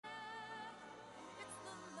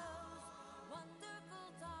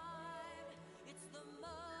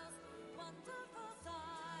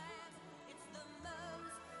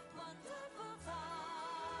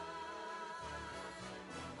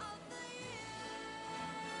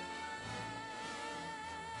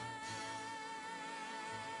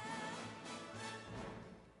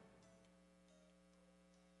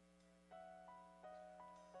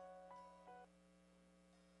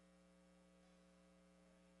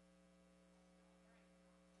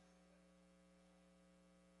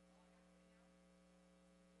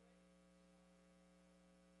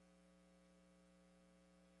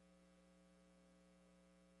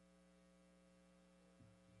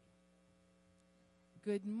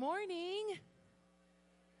Good morning.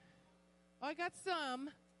 Oh, I got some.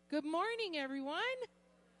 Good morning, everyone.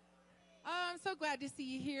 I'm so glad to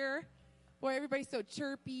see you here. Boy, everybody's so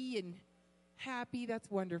chirpy and happy. That's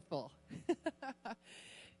wonderful.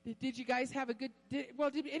 Did you guys have a good, did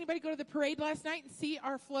anybody go to the parade last night and see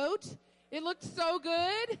our float? It looked so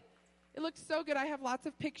good. It looked so good. I have lots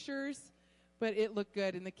of pictures, but it looked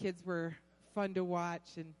good, and the kids were fun to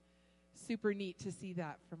watch and super neat to see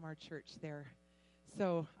that from our church there.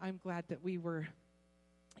 So I'm glad that we were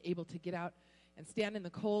able to get out and stand in the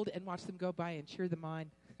cold and watch them go by and cheer them on.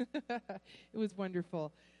 It was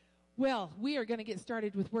wonderful. Well, we are going to get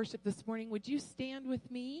started with worship this morning. Would you stand with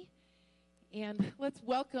me? And let's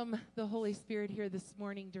welcome the Holy Spirit here this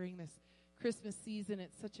morning during this Christmas season.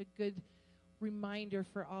 It's such a good reminder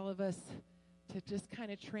for all of us to just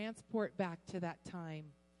kind of transport back to that time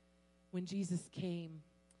when Jesus came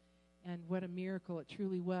and what a miracle it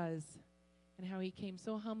truly was, and how he came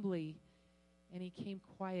so humbly and he came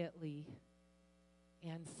quietly,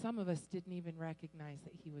 and some of us didn't even recognize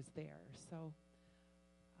that he was there. So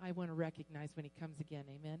I want to recognize when he comes again.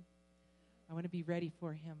 Amen. I want to be ready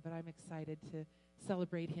for him, but I'm excited to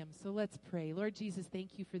celebrate him. So let's pray. Lord Jesus,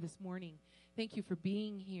 thank you for this morning. Thank you for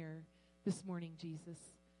being here this morning, Jesus.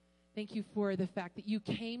 Thank you for the fact that you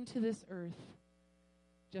came to this earth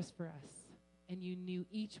just for us, and you knew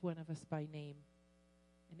each one of us by name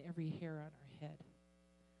and every hair on our head.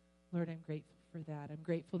 Lord, I'm grateful for that. I'm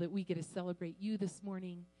grateful that we get to celebrate you this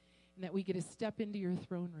morning and that we get to step into your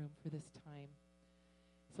throne room for this time.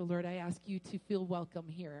 So, Lord, I ask you to feel welcome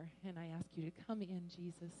here, and I ask you to come in,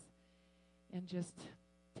 Jesus, and just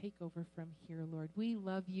take over from here, Lord. We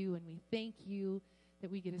love you, and we thank you that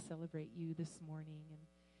we get to celebrate you this morning,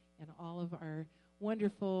 and all of our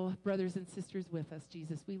wonderful brothers and sisters with us,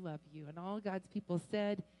 Jesus. We love you. And all God's people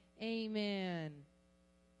said, amen.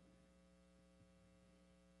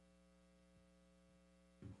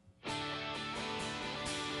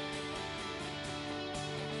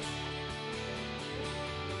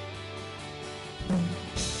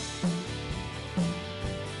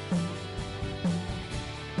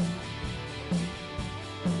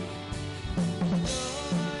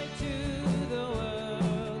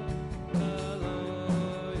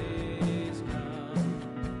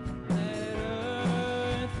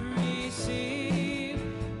 See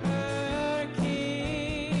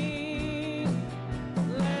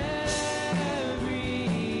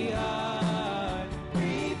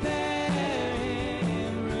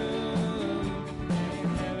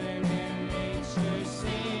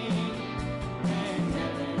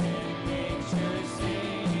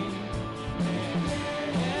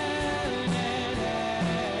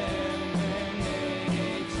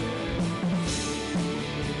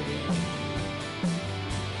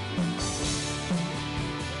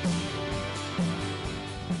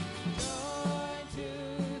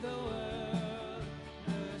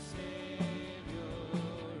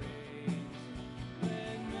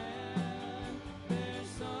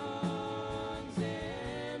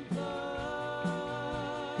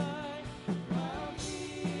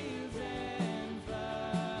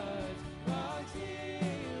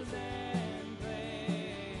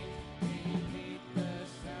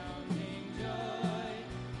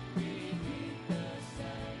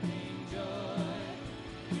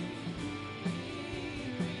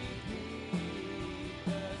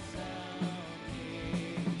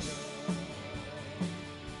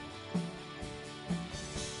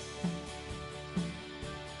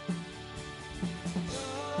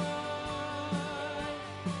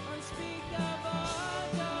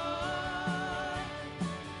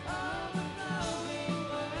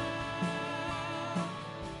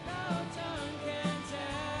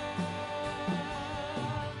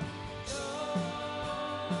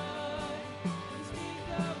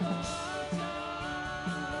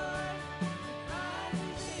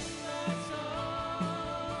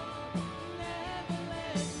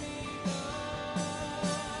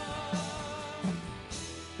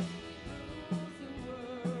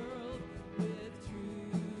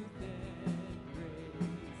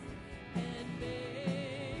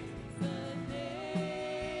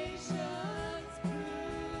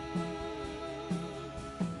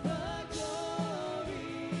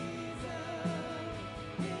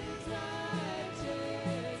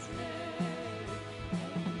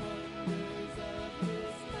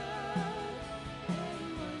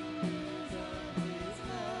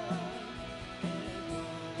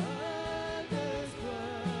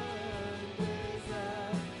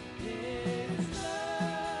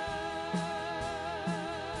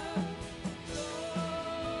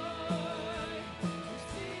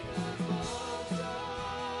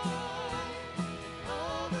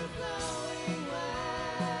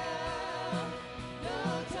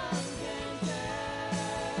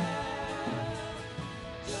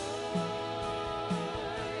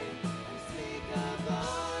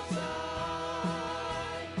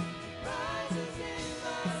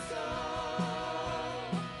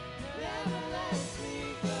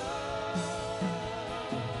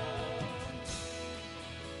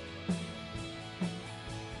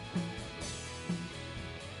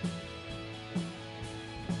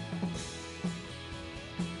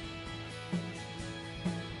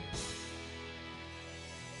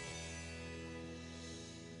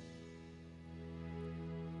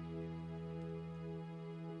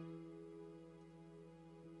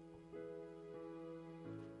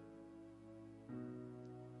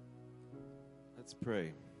Let's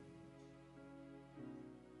pray.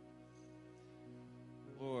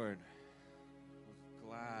 Lord, with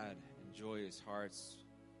glad and joyous hearts,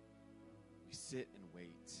 we sit and wait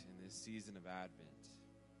in this season of Advent.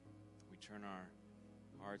 We turn our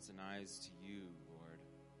hearts and eyes to you, Lord,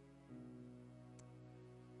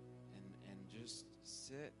 and just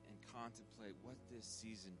sit and contemplate what this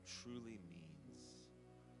season truly means.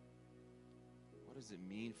 What does it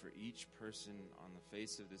mean for each person on the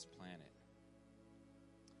face of this planet?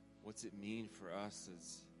 What's it mean for us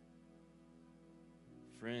as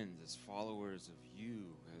friends, as followers of you,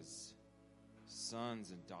 as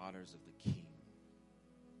sons and daughters of the King?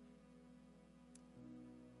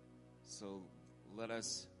 So let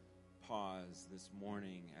us pause this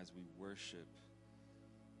morning as we worship,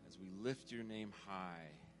 as we lift your name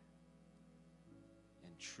high,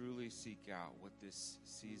 and truly seek out what this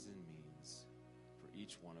season means for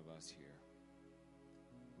each one of us here.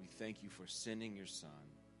 We thank you for sending your Son.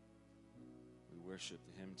 We worship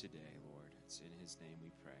him today, Lord. It's in his name we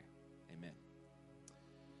pray. Amen.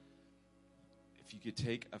 If you could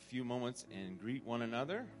take a few moments and greet one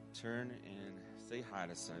another, turn and say hi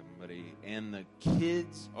to somebody. And the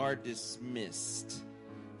kids are dismissed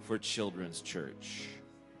for Children's Church.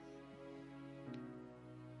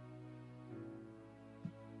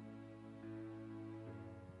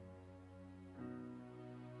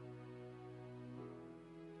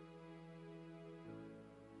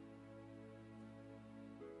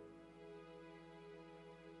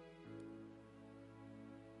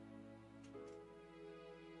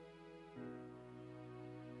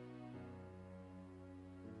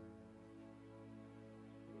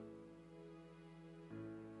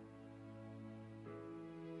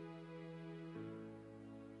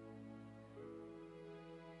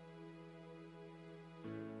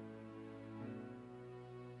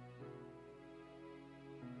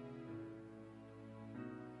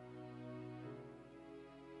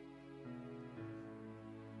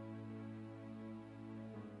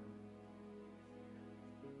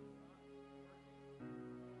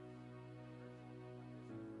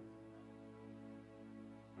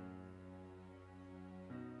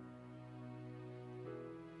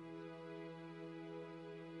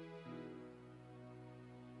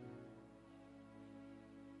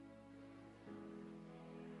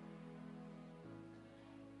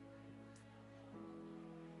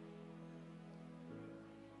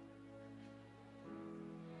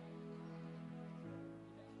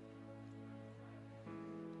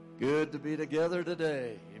 Good to be together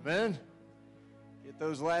today. Amen. Get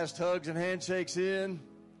those last hugs and handshakes in.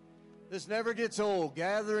 This never gets old.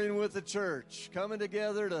 Gathering with the church, coming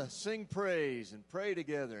together to sing praise and pray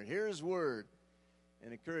together and hear his word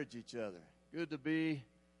and encourage each other. Good to be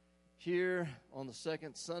here on the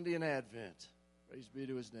second Sunday in Advent. Praise be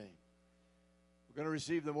to his name. We're going to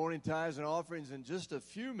receive the morning tithes and offerings in just a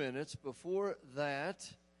few minutes. Before that,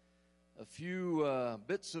 a few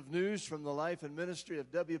bits of news from the life and ministry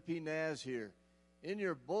of WPNaz here. In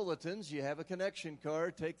your bulletins, you have a connection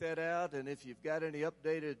card. Take that out, and if you've got any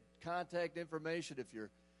updated contact information, if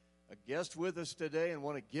you're a guest with us today and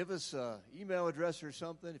want to give us an email address or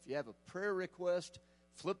something, if you have a prayer request,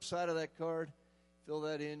 flip side of that card, fill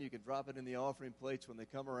that in. You can drop it in the offering plates when they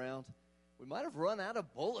come around. We might have run out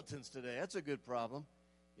of bulletins today. That's a good problem.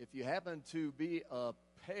 If you happen to be a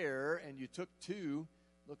pair and you took two,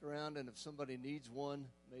 look around, and if somebody needs one,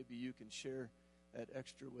 maybe you can share that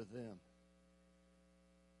extra with them.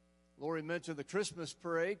 Lori mentioned the Christmas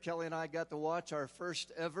parade. Kelly and I got to watch our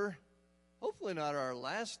first ever, hopefully not our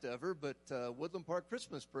last ever, but Woodland Park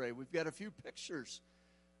Christmas parade. We've got a few pictures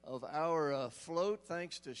of our float,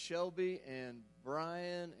 thanks to Shelby and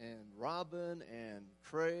Brian and Robin and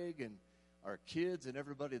Craig and our kids and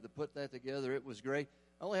everybody that put that together. It was great.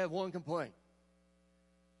 I only have one complaint.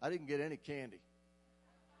 I didn't get any candy.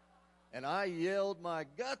 And I yelled my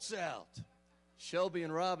guts out. Shelby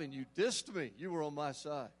and Robin, you dissed me. You were on my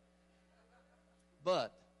side.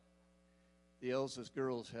 But the Elsa's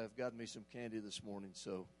girls have gotten me some candy this morning,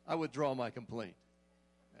 so I withdraw my complaint.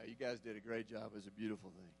 You guys did a great job. It was a beautiful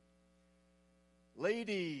thing.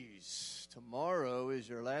 Ladies, tomorrow is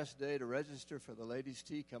your last day to register for the ladies'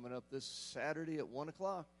 tea coming up this Saturday at 1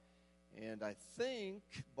 o'clock. And I think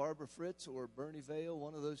Barbara Fritz or Bernie Vale,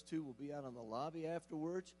 one of those two, will be out on the lobby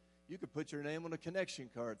afterwards. You could put your name on a connection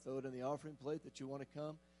card, throw it in the offering plate that you want to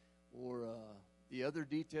come, or the other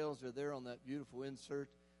details are there on that beautiful insert.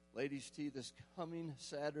 Ladies' tea this coming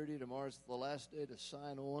Saturday. Tomorrow's the last day to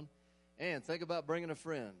sign on. And think about bringing a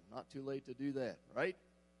friend. Not too late to do that, right?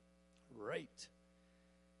 Right.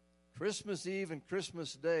 Christmas Eve and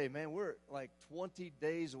Christmas Day, man, we're like 20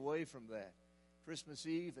 days away from that. Christmas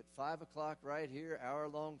Eve at 5 o'clock right here,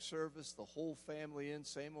 hour-long service, the whole family in,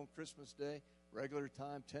 same on Christmas Day, regular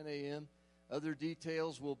time, 10 a.m. Other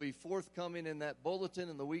details will be forthcoming in that bulletin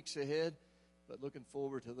in the weeks ahead, but looking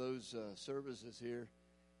forward to those services here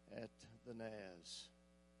at the Naz.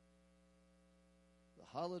 The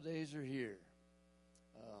holidays are here.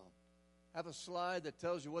 Have a slide that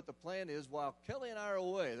tells you what the plan is while Kelly and I are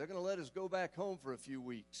away. They're going to let us go back home for a few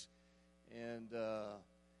weeks. And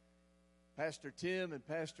Pastor Tim and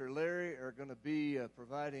Pastor Larry are going to be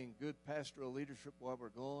providing good pastoral leadership while we're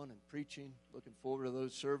gone and preaching. Looking forward to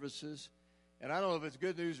those services. And I don't know if it's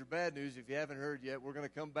good news or bad news. If you haven't heard yet, we're going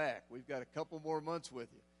to come back. We've got a couple more months with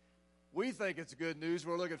you. We think it's good news.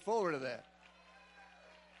 We're looking forward to that.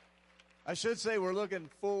 I should say we're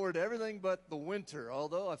looking forward to everything but the winter,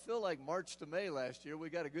 although I feel like March to May last year,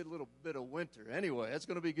 we got a good little bit of winter. Anyway, that's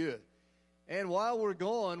going to be good. And while we're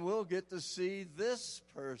gone, we'll get to see this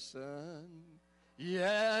person.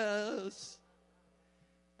 Yes.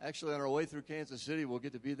 Actually, on our way through Kansas City, we'll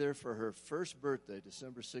get to be there for her first birthday,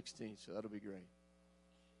 December 16th, so that'll be great.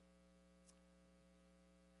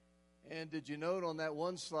 And did you note on that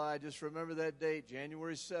one slide, just remember that date,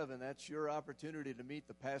 January 7th, that's your opportunity to meet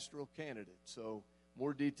the pastoral candidate. So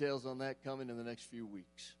more details on that coming in the next few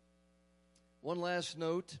weeks. One last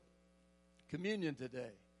note, communion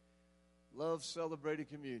today. Love celebrating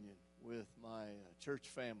communion with my church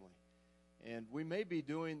family. And we may be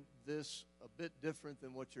doing this a bit different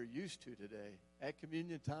than what you're used to today. At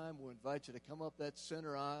communion time, we'll invite you to come up that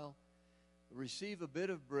center aisle, receive a bit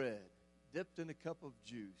of bread dipped in a cup of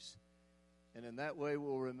juice. And in that way,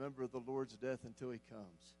 we'll remember the Lord's death until he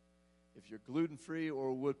comes. If you're gluten-free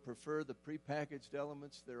or would prefer the prepackaged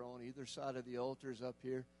elements, they're on either side of the altars up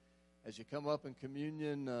here. As you come up in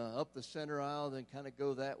communion, up the center aisle, then kind of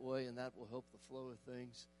go that way, and that will help the flow of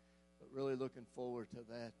things. But really looking forward to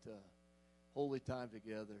that holy time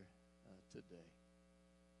together today.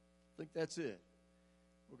 I think that's it.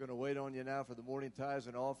 We're going to wait on you now for the morning tithes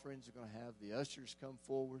and offerings. We're going to have the ushers come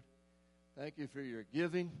forward. Thank you for your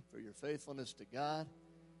giving, for your faithfulness to God.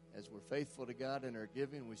 As we're faithful to God in our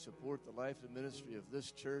giving, we support the life and ministry of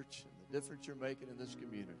this church and the difference you're making in this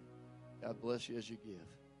community. God bless you as you give.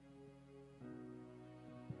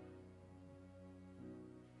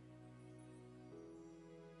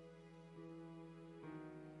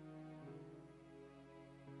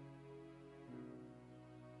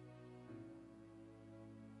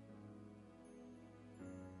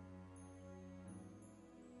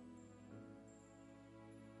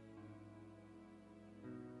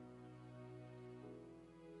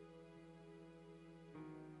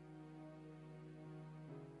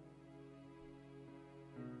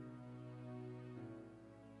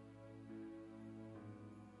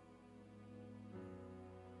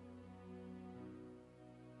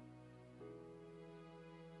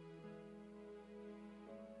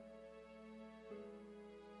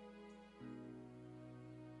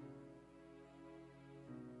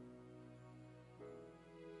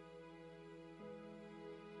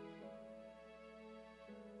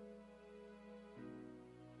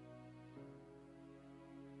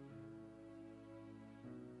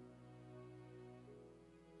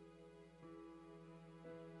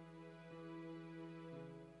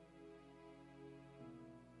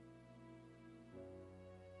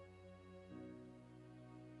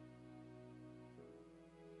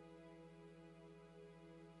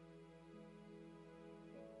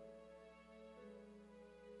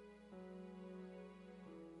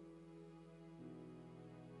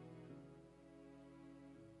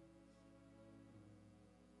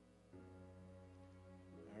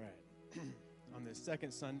 On this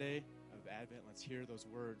second Sunday of Advent, let's hear those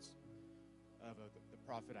words of the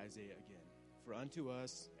prophet Isaiah again. For unto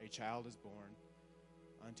us a child is born,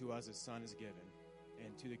 unto us a son is given,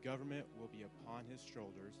 and to the government will be upon his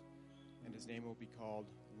shoulders, and his name will be called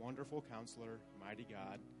Wonderful Counselor, Mighty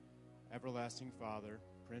God, Everlasting Father,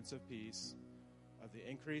 Prince of Peace. Of the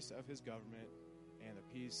increase of his government and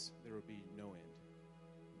the peace there will be no end.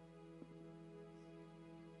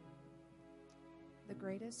 The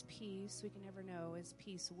greatest peace we can ever know is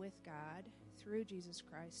peace with God through Jesus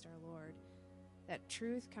Christ our Lord. That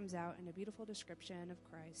truth comes out in a beautiful description of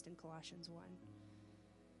Christ in Colossians 1.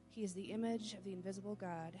 He is the image of the invisible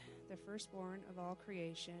God, the firstborn of all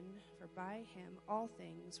creation, for by him all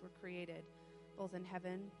things were created, both in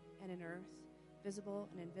heaven and in earth, visible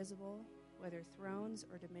and invisible, whether thrones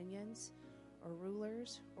or dominions, or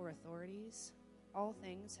rulers or authorities. All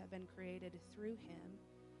things have been created through him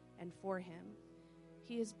and for him.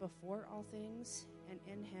 He is before all things, and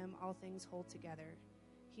in him all things hold together.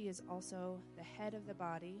 He is also the head of the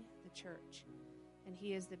body, the church, and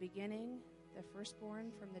he is the beginning, the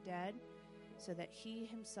firstborn from the dead, so that he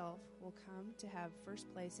himself will come to have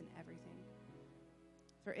first place in everything.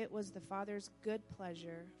 For it was the Father's good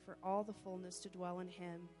pleasure for all the fullness to dwell in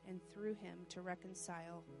him, and through him to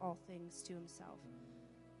reconcile all things to himself,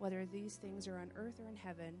 whether these things are on earth or in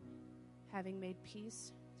heaven, having made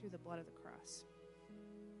peace through the blood of the cross.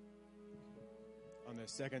 On the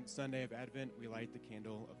second Sunday of Advent, we light the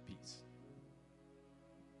candle of peace.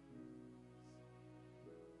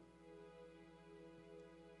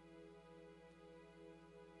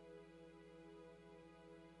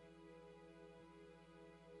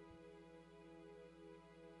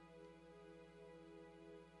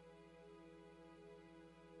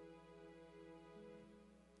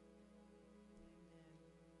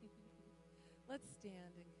 Let's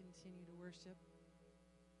stand and continue to worship.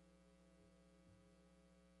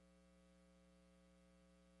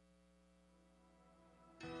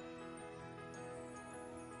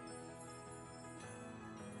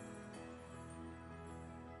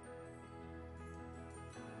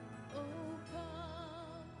 Oh,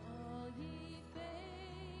 come, all ye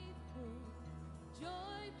faithful,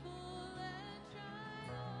 joyful and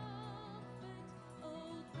triumphant.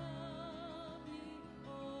 Oh, come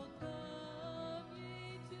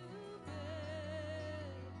ye to Bethlehem.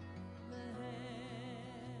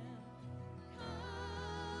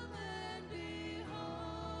 Come and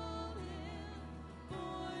behold him,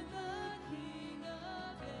 born the King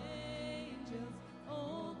of angels.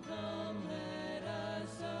 Oh, come, let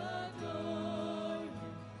us adore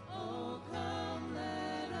him. Oh, come,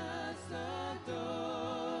 let us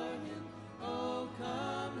adore him. Oh,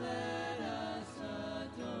 come, let us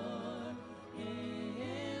adore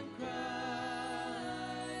him,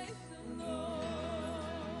 Christ the Lord.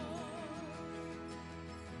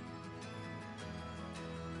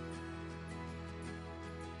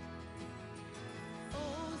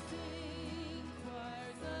 Oh, sing,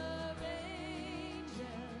 choirs of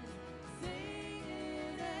angels, sing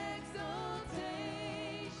in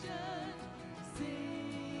exaltation.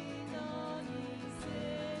 Sing, all ye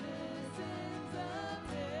citizens of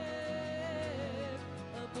heaven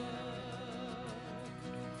above.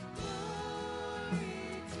 Glory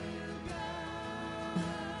to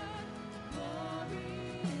God, glory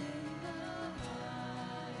in the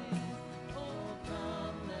highest. Oh,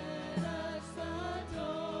 come, let us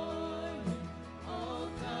adore him. Oh,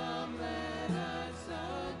 come, let us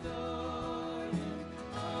adore him.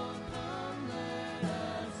 Oh, come, let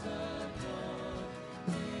us adore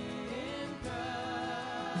him,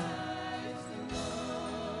 Christ the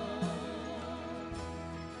Lord.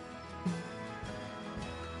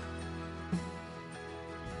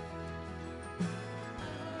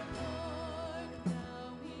 Our Lord, now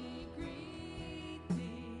we greet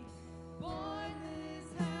thee, born this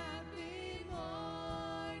happy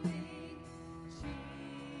morning.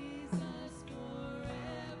 Jesus,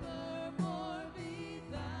 forevermore be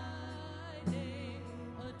thy name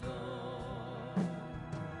adored.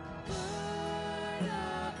 Word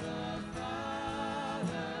of the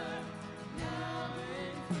Father, now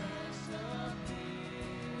in flesh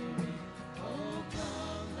appearing. Oh,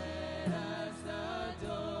 come, let us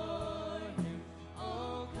adore him.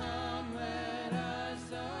 Oh, come, let us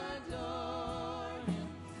adore him.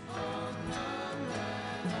 Oh, come,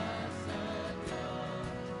 let us adore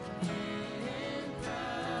him,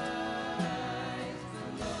 Christ the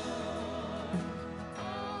Lord.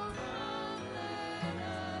 Oh, come, let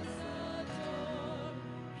us adore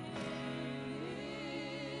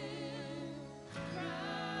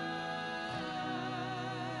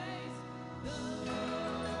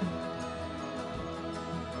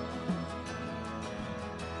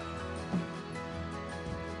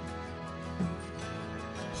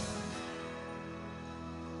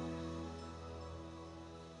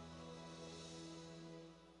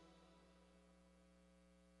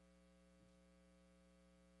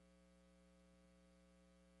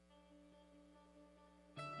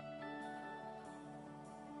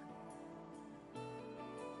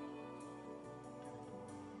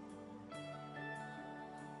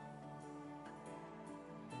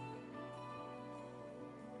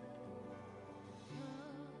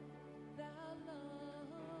thou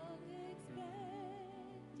long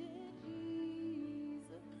expected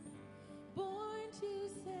Jesus, born to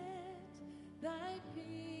set thy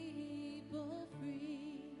people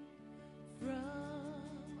free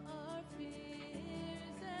from our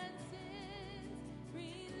fears and sins.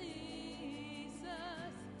 Release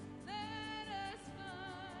us, let us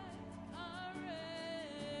find our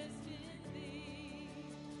rest in thee.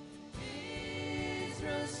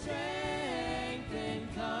 Israel's strength and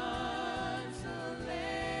consolation,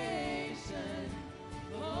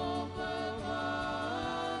 hope of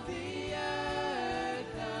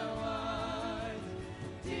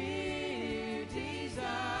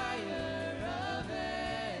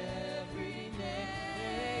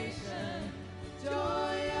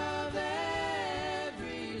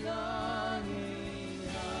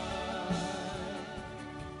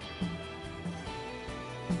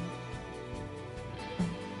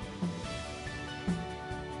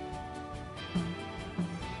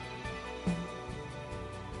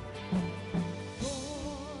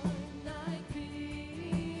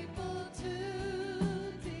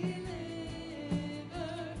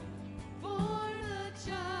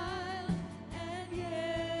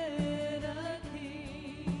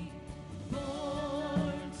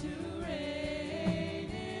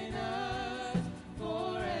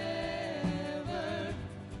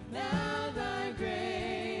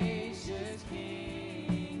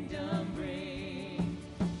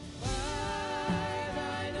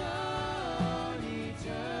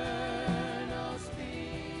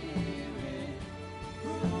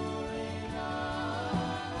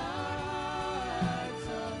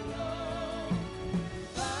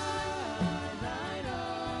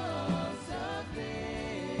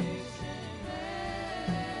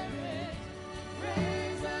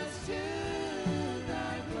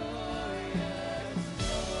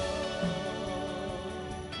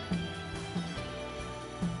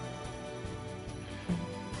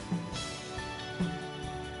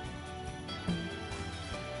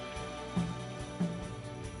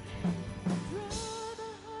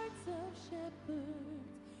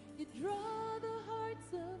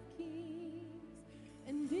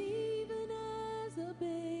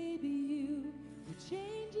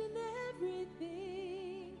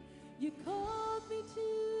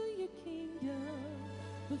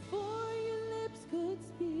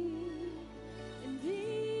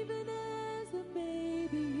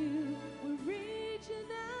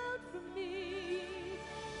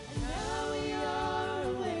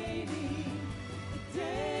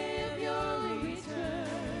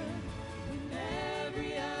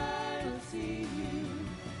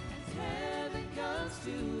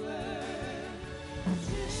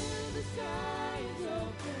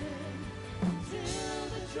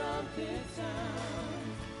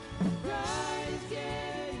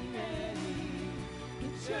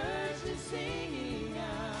singing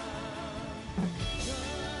out.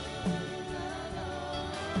 From the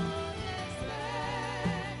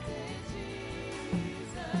long-expected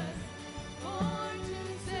Jesus, born to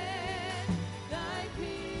set thy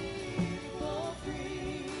people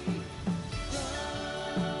free.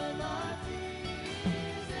 From our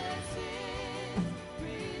fears and sins,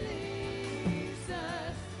 release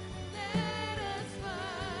us. Let us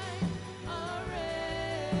find our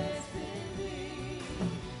rest in thee.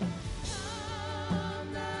 Come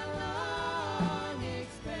thou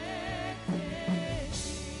long-expected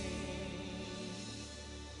King.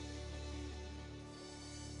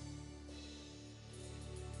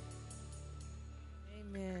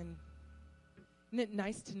 Amen. Isn't it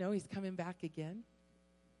nice to know he's coming back again?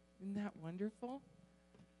 Isn't that wonderful?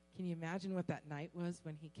 Can you imagine what that night was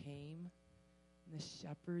when he came? And the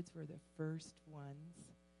shepherds were the first ones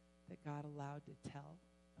that God allowed to tell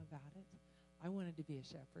about it. I wanted to be a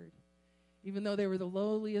shepherd. Even though they were the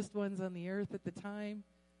lowliest ones on the earth at the time,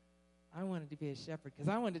 I wanted to be a shepherd because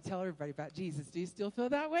I wanted to tell everybody about Jesus. Do you still feel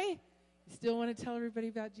that way? You still want to tell everybody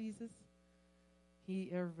about Jesus?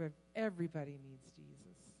 Everybody needs Jesus.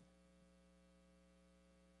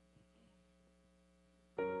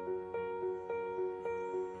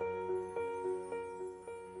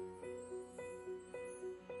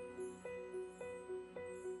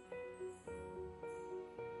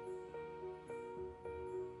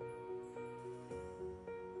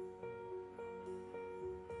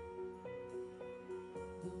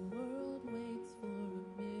 The world waits for a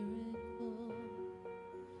miracle.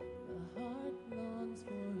 The heart longs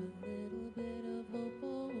for a little bit of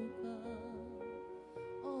hope.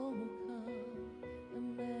 Oh come,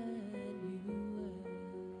 Emmanuel.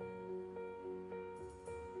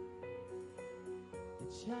 The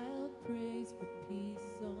child prays for peace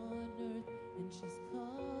on earth, and she's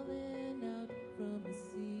calling out from a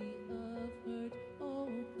sea of hurt.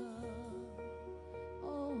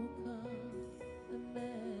 Oh come,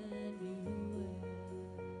 Emmanuel.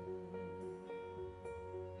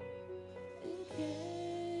 And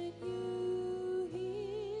can you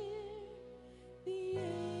hear the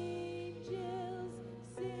angels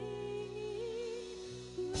singing,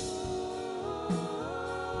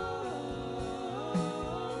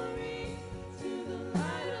 glory to the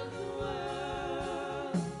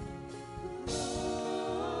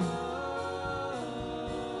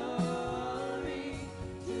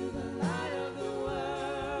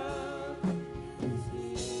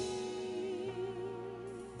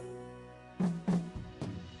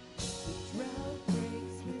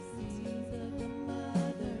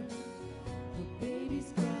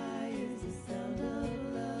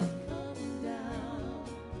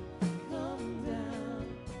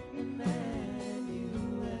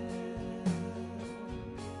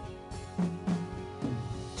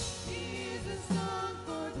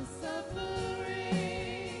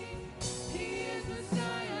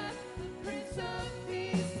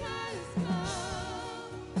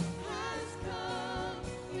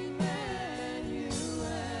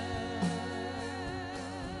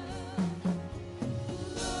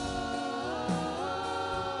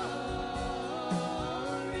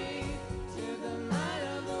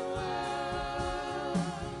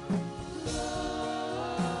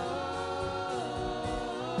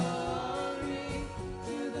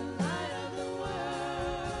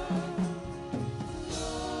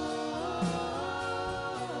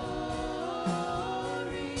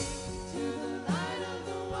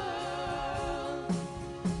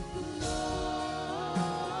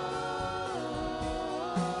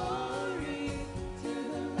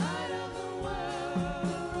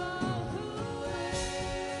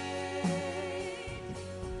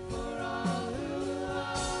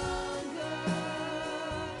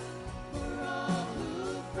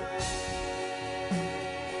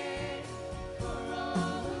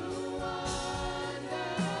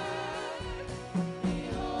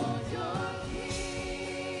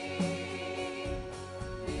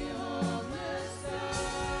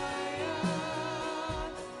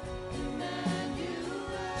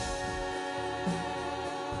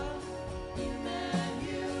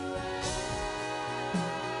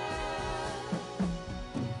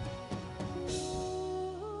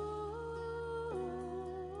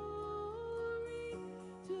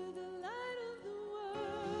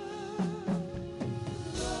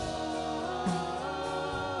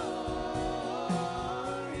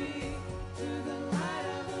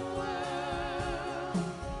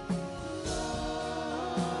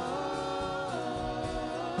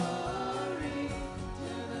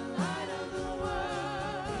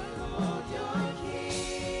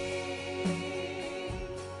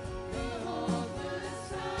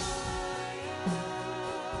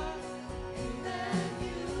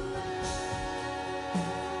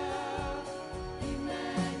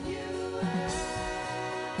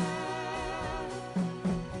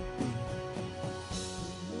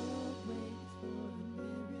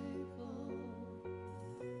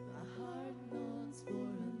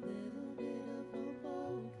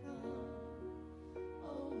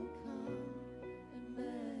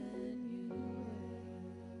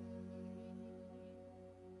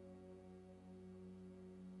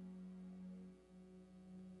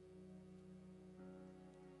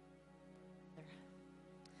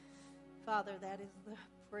Father, that is the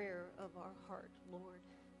prayer of our heart, Lord,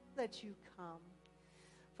 that you come.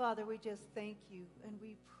 Father, we just thank you and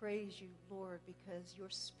we praise you, Lord, because your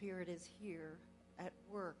Spirit is here at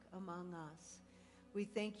work among us. We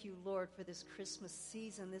thank you, Lord, for this Christmas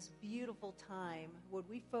season, this beautiful time. Would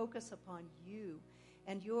we focus upon you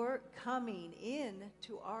and your coming in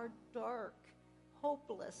to our dark,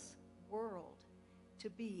 hopeless world to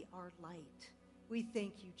be our light. We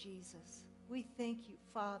thank you, Jesus. We thank you,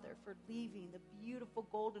 Father, for leaving the beautiful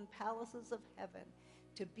golden palaces of heaven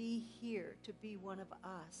to be here, to be one of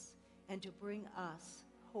us, and to bring us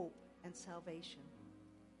hope and salvation.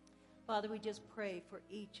 Father, we just pray for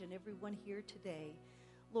each and every one here today.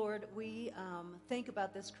 Lord, we think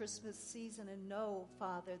about this Christmas season and know,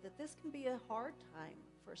 Father, that this can be a hard time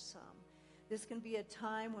for some. This can be a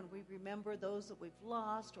time when we remember those that we've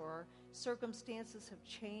lost or our circumstances have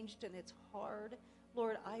changed and it's hard.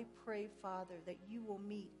 Lord, I pray, Father, that you will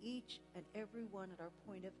meet each and every one at our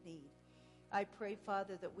point of need. I pray,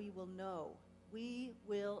 Father, that we will know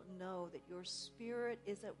that your Spirit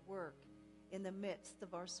is at work in the midst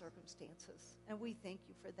of our circumstances. And we thank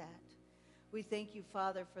you for that. We thank you,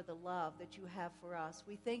 Father, for the love that you have for us.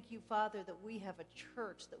 We thank you, Father, that we have a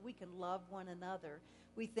church, that we can love one another.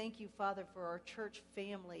 We thank you, Father, for our church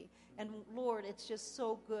family. And Lord, it's just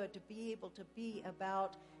so good to be able to be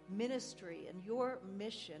about ministry and your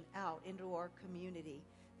mission out into our community.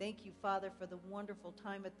 Thank you, Father, for the wonderful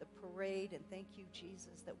time at the parade. And thank you,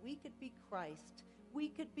 Jesus, that we could be Christ. We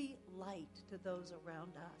could be light to those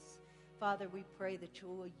around us. Father, we pray that you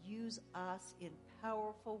will use us in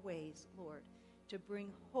powerful ways, Lord, to bring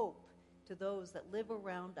hope to those that live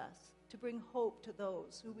around us, to bring hope to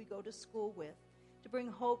those who we go to school with, to bring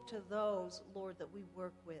hope to those, Lord, that we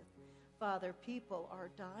work with. Father, people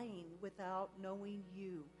are dying without knowing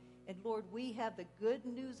you. And Lord, we have the good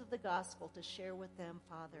news of the gospel to share with them,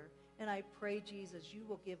 Father. And I pray, Jesus, you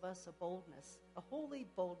will give us a boldness, a holy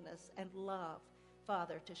boldness and love,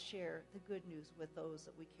 Father, to share the good news with those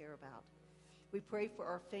that we care about. We pray for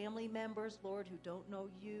our family members, Lord, who don't know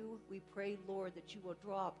you. We pray, Lord, that you will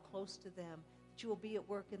draw up close to them, that you will be at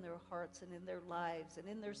work in their hearts and in their lives and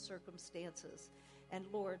in their circumstances. And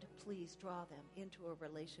Lord, please draw them into a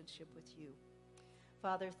relationship with you.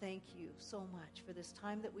 Father, thank you so much for this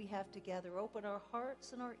time that we have together. Open our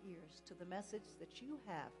hearts and our ears to the message that you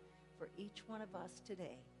have for each one of us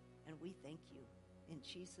today. And we thank you. In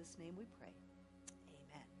Jesus' name we pray.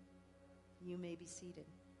 Amen. You may be seated.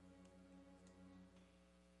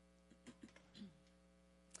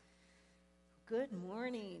 Good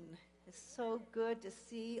morning. It's so good to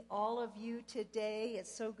see all of you today.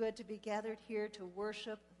 It's so good to be gathered here to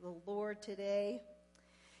worship the Lord today.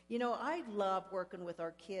 You know, I love working with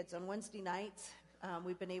our kids. On Wednesday nights,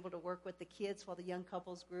 we've been able to work with the kids while the young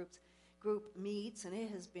couples group meets, and it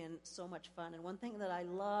has been so much fun. And one thing that I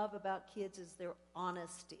love about kids is their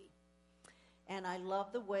honesty. And I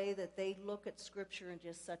love the way that they look at Scripture in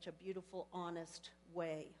just such a beautiful, honest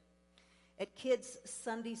way. At kids'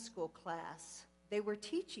 Sunday school class, they were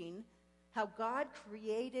teaching how God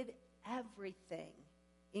created everything,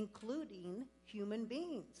 including human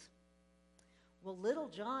beings. Well, little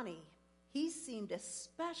Johnny, he seemed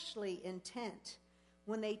especially intent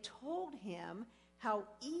when they told him how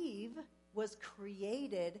Eve was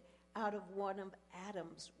created out of one of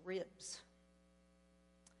Adam's ribs.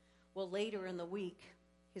 Well, later in the week,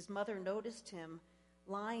 his mother noticed him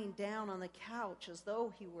lying down on the couch as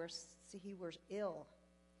though he were ill.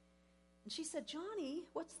 And she said, "Johnny,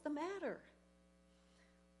 what's the matter?"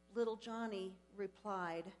 Little Johnny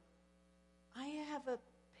replied, "I have a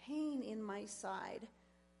pain in my side.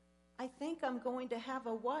 I think I'm going to have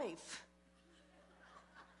a wife."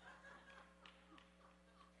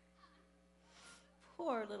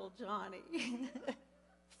 Poor little Johnny.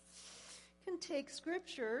 Can take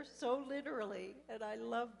Scripture so literally, and I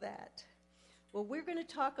love that. Well, we're going to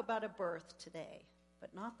talk about a birth today,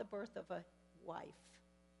 but not the birth of a wife,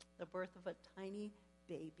 the birth of a tiny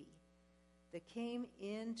baby that came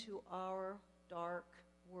into our dark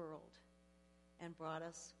world and brought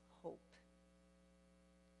us hope.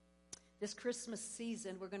 This Christmas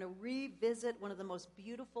season, we're going to revisit one of the most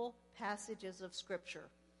beautiful passages of Scripture,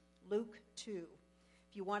 Luke 2.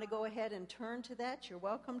 If you want to go ahead and turn to that, you're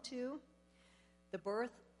welcome to. The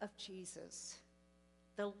birth of Jesus,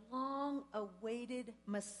 the long-awaited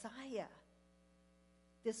Messiah.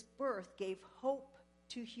 This birth gave hope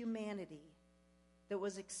to humanity that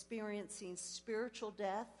was experiencing spiritual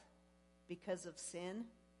death because of sin,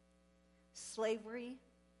 slavery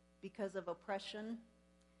because of oppression,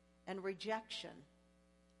 and rejection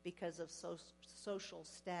because of social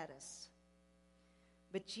status.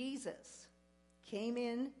 But Jesus came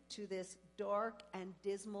into this dark and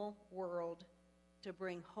dismal world to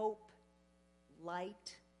bring hope,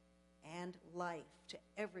 light, and life to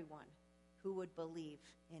everyone who would believe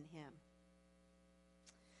in him.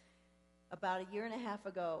 About a year and a half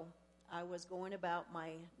ago, I was going about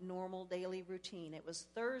my normal daily routine. It was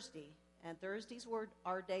Thursday, and Thursdays were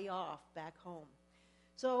our day off back home.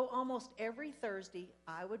 So almost every Thursday,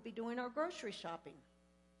 I would be doing our grocery shopping.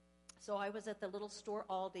 So I was at the little store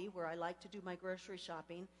Aldi where I like to do my grocery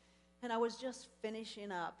shopping, and I was just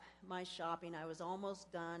finishing up my shopping. I was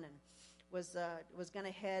almost done and was going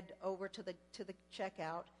to head over to the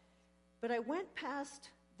checkout. But I went past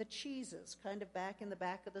the cheeses, kind of back in the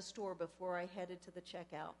back of the store before I headed to the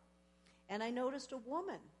checkout. And I noticed a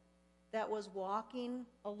woman that was walking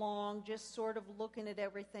along, just sort of looking at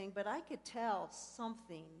everything, but I could tell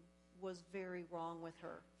something was very wrong with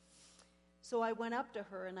her. So I went up to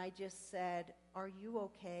her and I just said, "Are you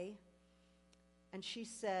okay?" And she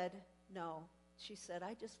said, "No." She said,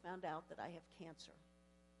 "I just found out that I have cancer."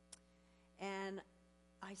 And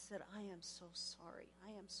I said, "I am so sorry. I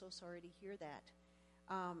am so sorry to hear that."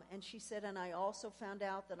 And she said, "And I also found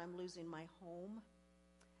out that I'm losing my home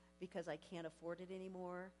because I can't afford it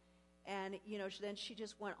anymore." And, then she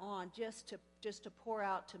just went on just to pour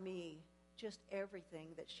out to me just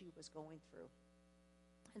everything that she was going through.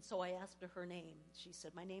 And so I asked her name. She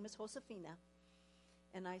said, "My name is Josefina."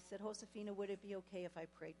 And I said, "Josefina, would it be okay if I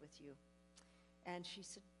prayed with you?" And she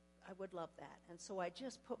said, "I would love that." And so I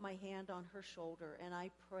just put my hand on her shoulder and I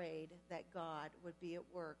prayed that God would be at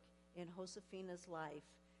work in Josefina's life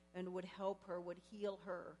and would help her, would heal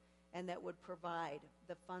her, and that would provide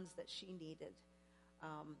the funds that she needed.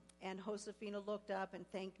 And Josefina looked up and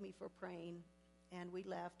thanked me for praying, and we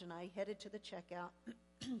left, and I headed to the checkout,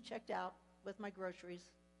 checked out with my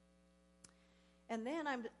groceries. And then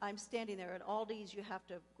I'm standing there at Aldi's. You have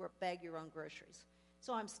to bag your own groceries.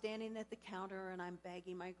 So I'm standing at the counter, and I'm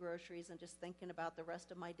bagging my groceries and just thinking about the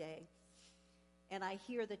rest of my day. And I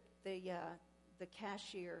hear the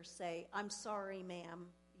cashier say, "I'm sorry,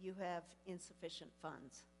 ma'am, you have insufficient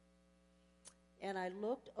funds." And I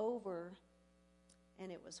looked over,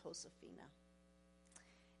 and it was Josefina.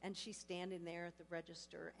 And she's standing there at the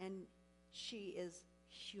register, and she is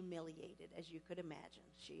humiliated, as you could imagine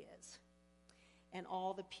she is. And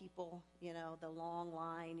all the people, the long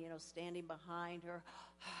line, standing behind her,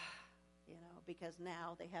 because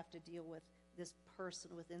now they have to deal with this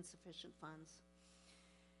person with insufficient funds.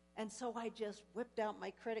 And so I just whipped out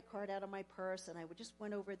my credit card out of my purse, and I just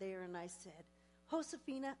went over there and I said,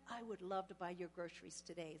 "Josefina, I would love to buy your groceries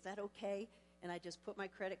today. Is that okay?" And I just put my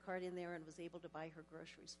credit card in there and was able to buy her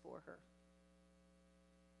groceries for her.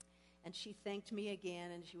 And she thanked me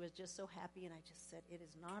again, and she was just so happy, and I just said, "It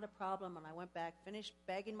is not a problem." And I went back, finished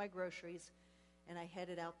bagging my groceries, and I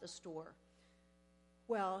headed out the store.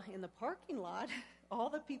 Well, in the parking lot, all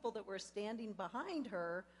the people that were standing behind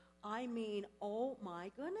her, oh my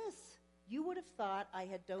goodness, you would have thought I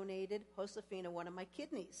had donated Josefina one of my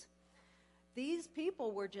kidneys. These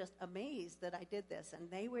people were just amazed that I did this, and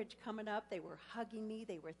they were coming up, they were hugging me,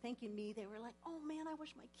 they were thanking me, they were like, "Oh man, I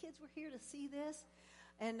wish my kids were here to see this."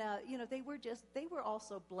 And, they were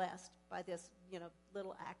also blessed by this,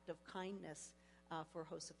 little act of kindness for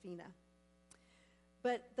Josefina.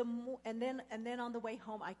 But and then on the way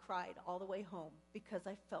home, I cried all the way home because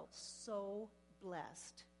I felt so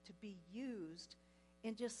blessed to be used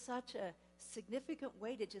in just such a significant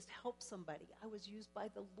way to just help somebody. I was used by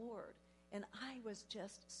the Lord, and I was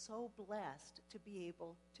just so blessed to be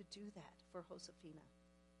able to do that for Josefina.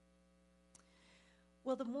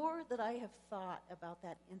 Well, the more that I have thought about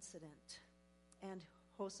that incident and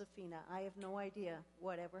Josefina, I have no idea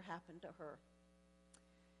whatever happened to her.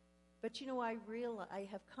 But I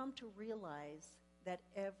have come to realize that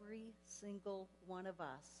every single one of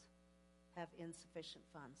us have insufficient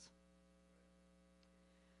funds.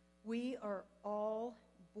 We are all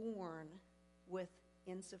born with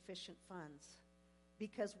insufficient funds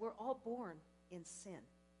because we're all born in sin.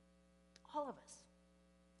 All of us.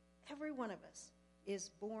 Every one of us is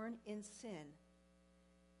born in sin,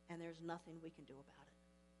 and there's nothing we can do about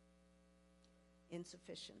it.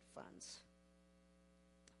 Insufficient funds.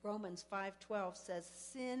 Romans 5:12 says,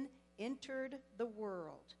 "Sin entered the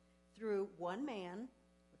world through one man,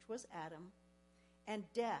 which was Adam,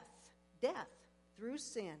 and death through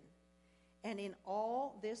sin. And in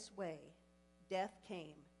all this way, death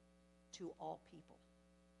came to all people."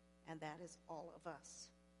 And that is all of us.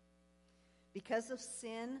 Because of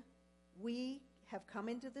sin, we have come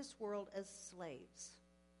into this world as slaves.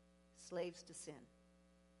 Slaves to sin.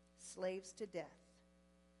 Slaves to death.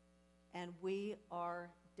 And we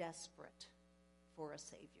are desperate for a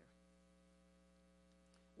Savior.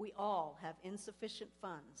 We all have insufficient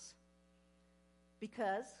funds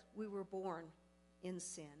because we were born in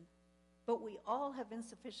sin. But we all have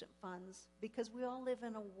insufficient funds because we all live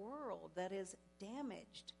in a world that is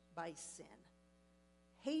damaged by sin.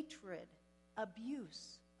 Hatred,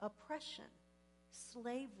 abuse, oppression,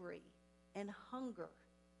 slavery, and hunger.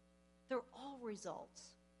 They're all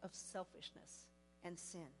results of selfishness and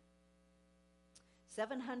sin.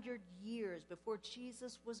 700 years before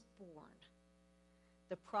Jesus was born,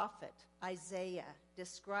 the prophet Isaiah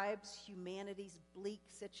describes humanity's bleak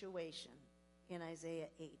situation in Isaiah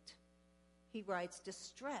 8. He writes,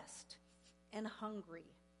 "Distressed and hungry,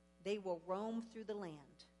 they will roam through the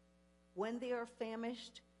land. When they are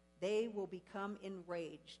famished, they will become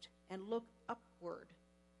enraged and look upward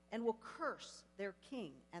and will curse their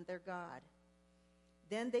king and their God.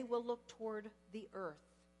 Then they will look toward the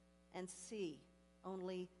earth and see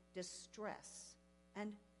only distress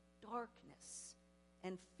and darkness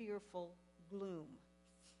and fearful gloom,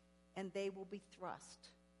 and they will be thrust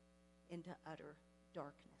into utter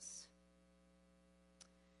darkness."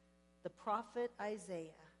 The prophet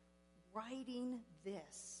Isaiah, writing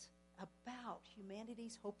this about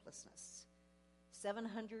humanity's hopelessness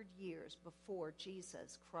 700 years before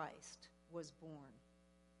Jesus Christ was born.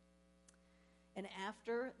 And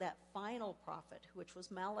after that final prophet, which was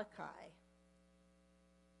Malachi,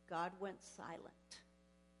 God went silent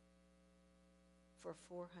for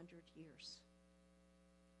 400 years.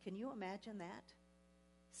 Can you imagine that?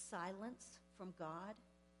 Silence from God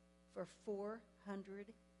for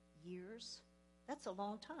 400 years? That's a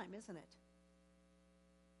long time, isn't it?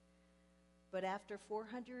 But after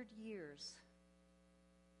 400 years,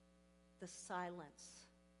 the silence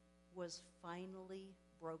was finally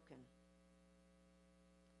broken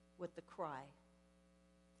with the cry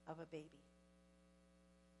of a baby.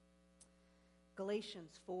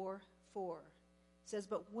 Galatians 4:4 says,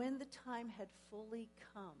 "But when the time had fully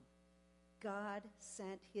come, God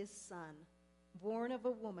sent his Son, born of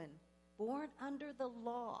a woman, born under the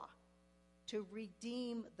law, to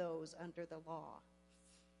redeem those under the law,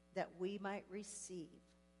 that we might receive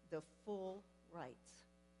the full rights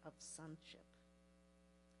of sonship."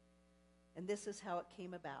 And this is how it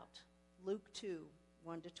came about. Luke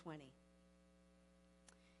 2:1-20.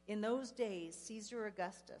 "In those days, Caesar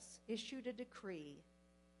Augustus issued a decree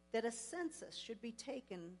that a census should be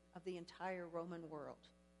taken of the entire Roman world.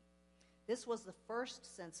 This was the first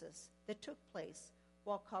census that took place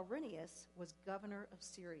while Quirinius was governor of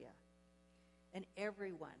Syria, and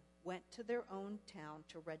everyone went to their own town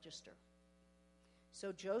to register.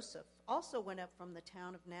 So Joseph also went up from the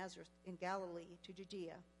town of Nazareth in Galilee to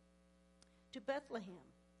Judea, to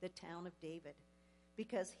Bethlehem, the town of David,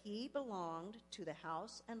 because he belonged to the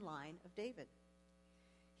house and line of David.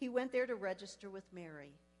 He went there to register with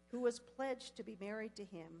Mary, who was pledged to be married to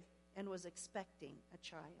him and was expecting a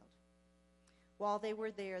child. While they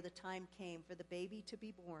were there, the time came for the baby to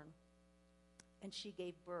be born, and she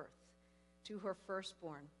gave birth to her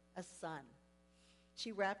firstborn, a son.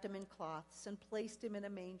 She wrapped him in cloths and placed him in a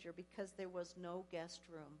manger because there was no guest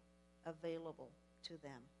room available to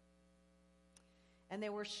them. And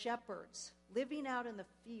there were shepherds living out in the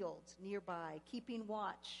fields nearby, keeping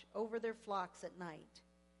watch over their flocks at night.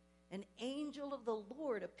 An angel of the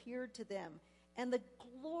Lord appeared to them, and the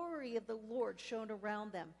glory of the Lord shone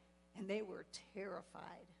around them, and they were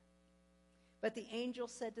terrified. But the angel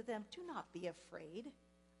said to them, "Do not be afraid.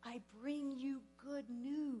 I bring you good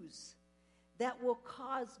news that will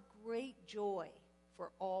cause great joy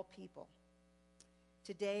for all people.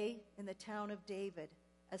 Today, in the town of David,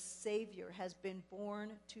 a Savior has been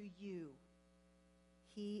born to you.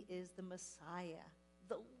 He is the Messiah,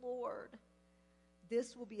 the Lord.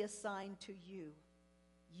 This will be a sign to you.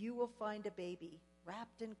 You will find a baby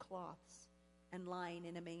wrapped in cloths and lying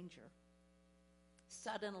in a manger."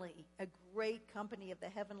 Suddenly, a great company of the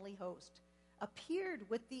heavenly host appeared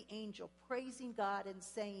with the angel, praising God and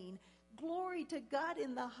saying, "Glory to God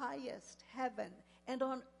in the highest heaven, and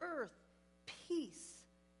on earth peace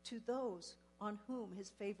to those on whom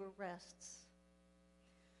his favor rests."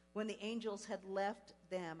 When the angels had left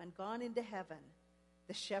them and gone into heaven,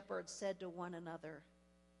 the shepherds said to one another,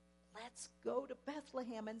 "Let's go to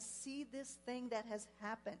Bethlehem and see this thing that has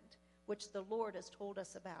happened, which the Lord has told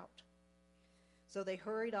us about." So they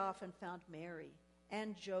hurried off and found Mary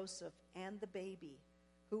and Joseph and the baby,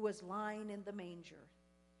 who was lying in the manger.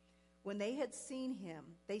 When they had seen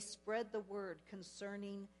him, they spread the word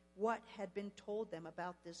concerning what had been told them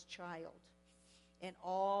about this child. And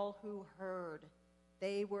all who heard,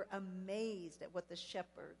 they were amazed at what the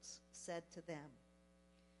shepherds said to them.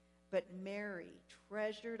 But Mary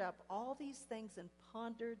treasured up all these things and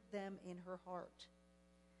pondered them in her heart.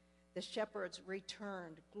 the shepherds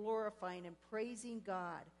returned, glorifying and praising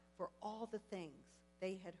God for all the things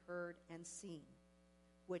they had heard and seen,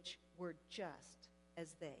 which were just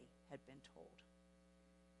as they had been told.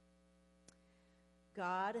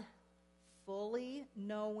 God, fully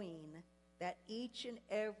knowing that each and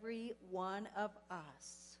every one of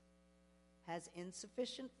us has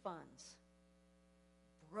insufficient funds,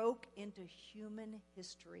 broke into human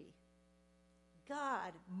history.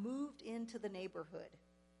 God moved into the neighborhood,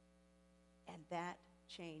 and that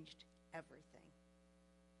changed everything.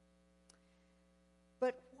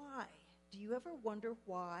 But why? Do you ever wonder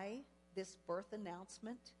why this birth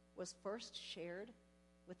announcement was first shared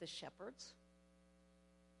with the shepherds?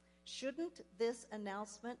 Shouldn't this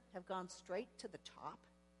announcement have gone straight to the top,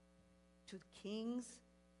 to kings,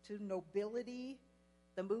 to nobility,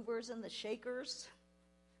 the movers and the shakers,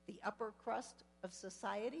 the upper crust of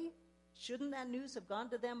society? Shouldn't that news have gone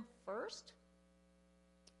to them first?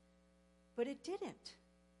 But it didn't.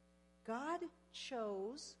 God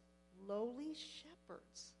chose lowly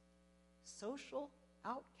shepherds, social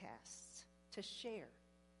outcasts, to share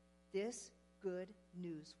this good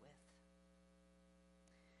news with.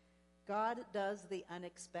 God does the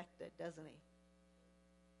unexpected, doesn't he?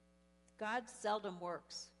 God seldom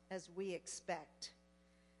works as we expect,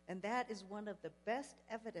 and that is one of the best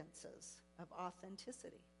evidences of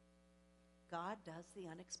authenticity. God does the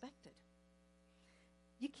unexpected.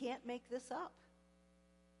 You can't make this up.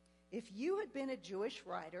 If you had been a Jewish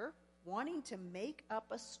writer wanting to make up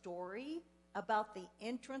a story about the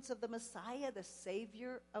entrance of the Messiah, the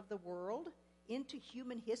Savior of the world, into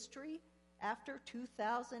human history after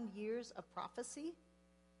 2,000 years of prophecy,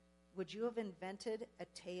 would you have invented a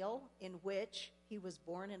tale in which he was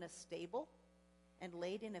born in a stable and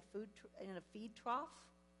laid in a feed trough?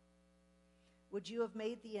 Would you have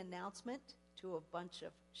made the announcement to a bunch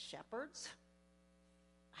of shepherds?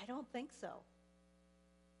 I don't think so.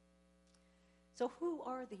 So who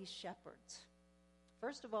are these shepherds?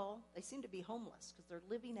 First of all, they seem to be homeless because they're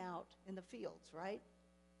living out in the fields, right?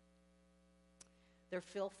 They're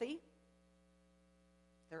filthy.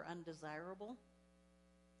 They're undesirable.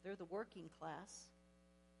 They're the working class.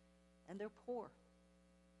 And they're poor.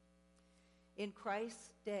 In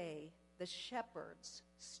Christ's day, the shepherds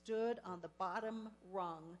stood on the bottom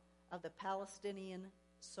rung of the Palestinian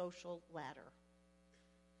social ladder.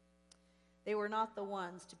 They were not the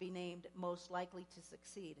ones to be named most likely to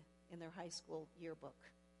succeed in their high school yearbook.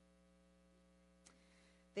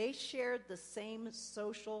 They shared the same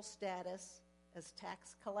social status as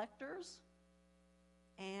tax collectors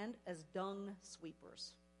and as dung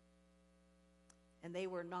sweepers. And they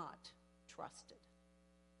were not trusted.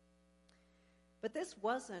 But this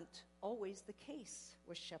wasn't always the case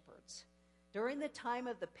with shepherds. During the time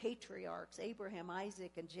of the patriarchs, Abraham,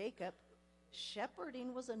 Isaac, and Jacob,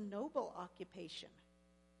 shepherding was a noble occupation.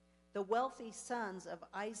 The wealthy sons of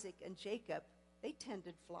Isaac and Jacob, they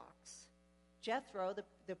tended flocks. Jethro,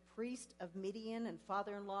 the priest of Midian and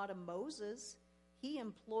father-in-law to Moses, he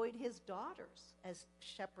employed his daughters as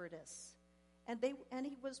shepherdess. And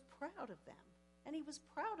he was proud of them. And he was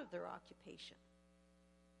proud of their occupation.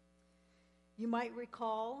 You might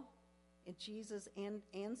recall in Jesus'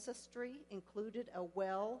 ancestry included a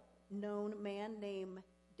well-known man named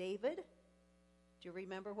David. Do you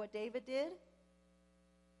remember what David did?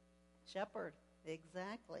 Shepherd,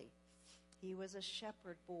 exactly. He was a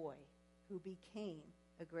shepherd boy who became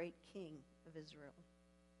a great king of Israel.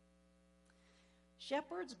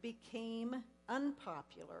 Shepherds became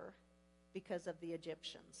unpopular because of the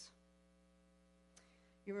Egyptians.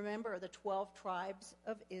 You remember the 12 tribes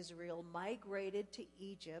of Israel migrated to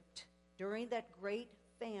Egypt during that great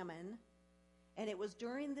famine, and it was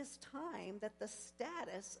during this time that the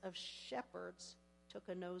status of shepherds took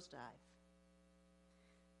a nosedive.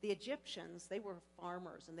 The Egyptians, they were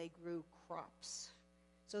farmers and they grew crops.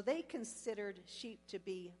 So they considered sheep to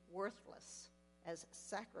be worthless as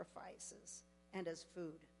sacrifices and as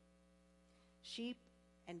food. Sheep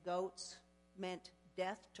and goats meant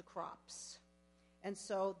death to crops. And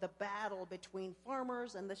so the battle between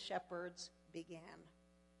farmers and the shepherds began.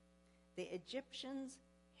 The Egyptians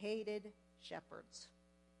hated shepherds.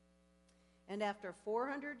 And after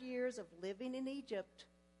 400 years of living in Egypt,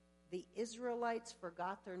 the Israelites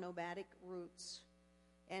forgot their nomadic roots,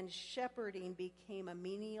 and shepherding became a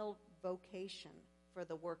menial vocation for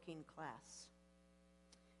the working class.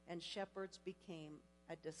 And shepherds became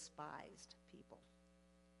a despised people.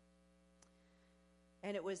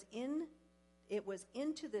 And it was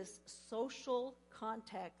into this social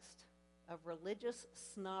context of religious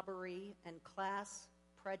snobbery and class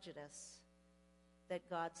prejudice that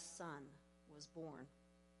God's Son was born.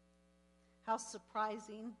 How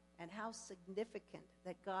surprising and how significant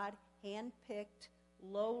that God handpicked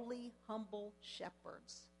lowly, humble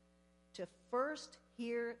shepherds to first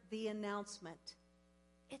hear the announcement,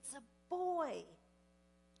 it's a boy.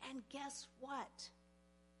 And guess what?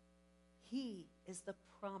 He is the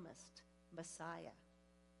promised Messiah.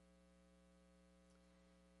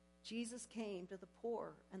 Jesus came to the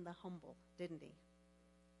poor and the humble, didn't he?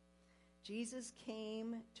 Jesus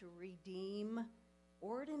came to redeem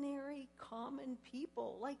ordinary, common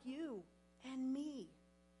people like you and me.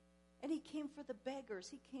 And he came for the beggars.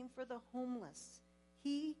 He came for the homeless.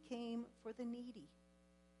 He came for the needy.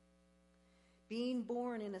 Being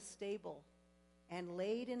born in a stable and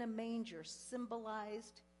laid in a manger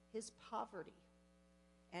symbolized his poverty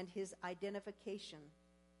and his identification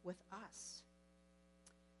with us.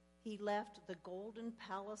 He left the golden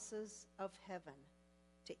palaces of heaven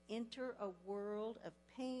to enter a world of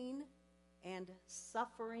pain and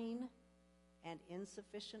suffering and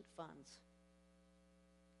insufficient funds.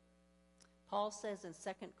 Paul says in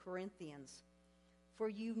 2 Corinthians, "For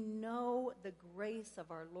you know the grace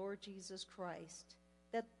of our Lord Jesus Christ,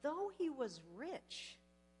 that though he was rich,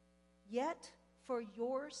 yet for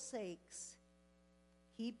your sakes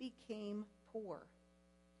he became poor,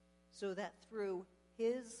 so that through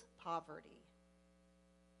his poverty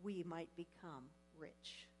we might become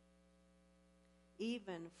rich."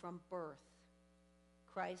 Even from birth,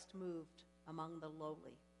 Christ moved among the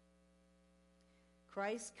lowly.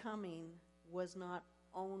 Christ's coming was not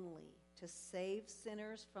only to save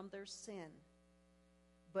sinners from their sin,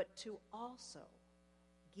 but to also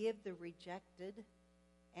give the rejected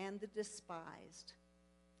and the despised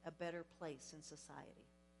a better place in society.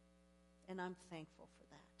 And I'm thankful for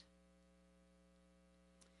that.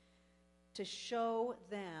 To show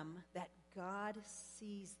them that God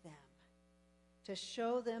sees them. To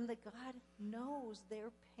show them that God knows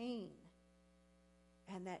their pain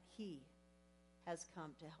and that he has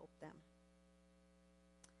come to help them.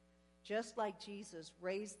 Just like Jesus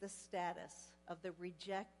raised the status of the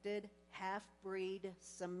rejected half-breed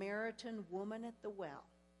Samaritan woman at the well,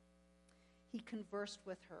 he conversed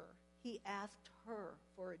with her. He asked her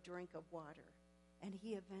for a drink of water, and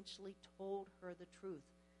he eventually told her the truth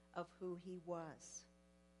of who he was.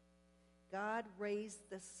 God raised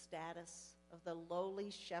the status of the lowly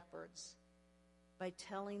shepherds by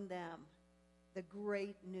telling them the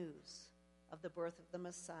great news of the birth of the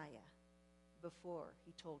Messiah before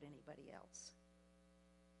he told anybody else.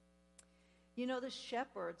 You know, the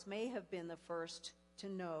shepherds may have been the first to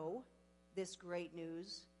know this great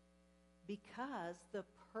news because the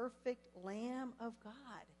perfect Lamb of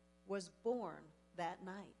God was born that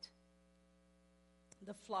night.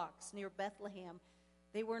 The flocks near Bethlehem,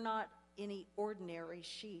 they were not any ordinary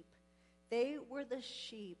sheep. They were the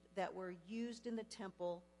sheep that were used in the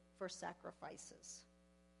temple for sacrifices.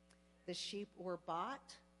 The sheep were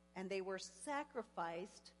bought, and they were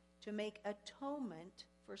sacrificed to make atonement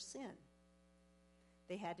for sin.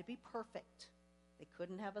 They had to be perfect. They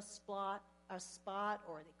couldn't have a spot,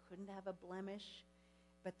 or they couldn't have a blemish.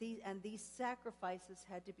 But these sacrifices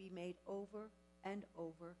had to be made over and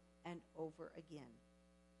over and over again.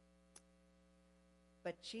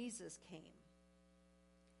 But Jesus came.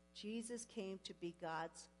 Jesus came to be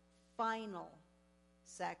God's final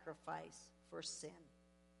sacrifice for sin.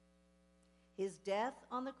 His death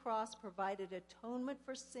on the cross provided atonement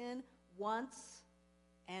for sin once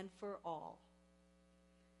and for all.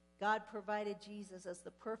 God provided Jesus as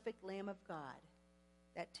the perfect Lamb of God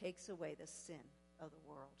that takes away the sin of the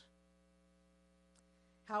world.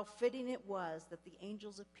 How fitting it was that the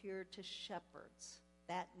angels appeared to shepherds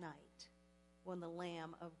that night when the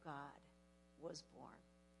Lamb of God was born.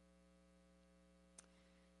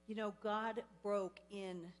 You know, God broke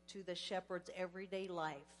into the shepherds' everyday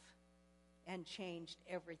life and changed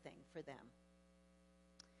everything for them.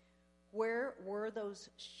 Where were those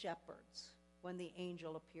shepherds when the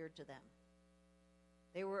angel appeared to them?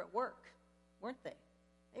 They were at work, weren't they?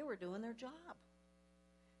 They were doing their job.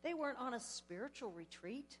 They weren't on a spiritual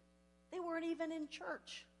retreat. They weren't even in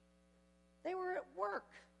church. They were at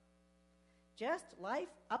work. Just life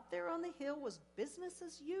up there on the hill was business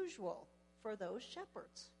as usual for those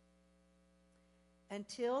shepherds.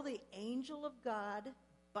 Until the angel of God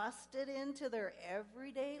busted into their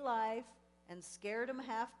everyday life and scared them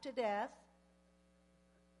half to death.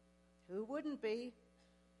 Who wouldn't be?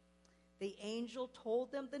 The angel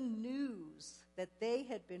told them the news that they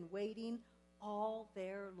had been waiting all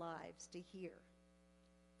their lives to hear,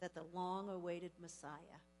 that the long-awaited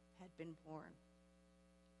Messiah had been born.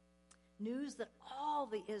 News that all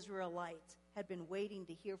the Israelites had been waiting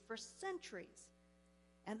to hear for centuries.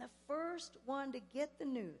 And the first one to get the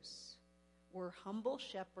news were humble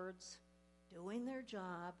shepherds doing their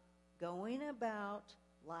job, going about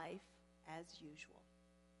life as usual.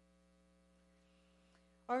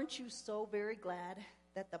 Aren't you so very glad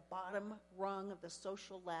that the bottom rung of the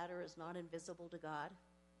social ladder is not invisible to God?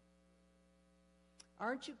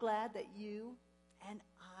 Aren't you glad that you and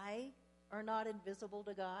I are not invisible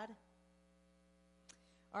to God?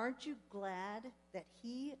 Aren't you glad that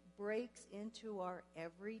He breaks into our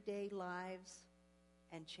everyday lives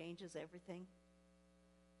and changes everything?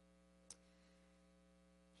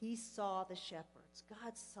 He saw the shepherds.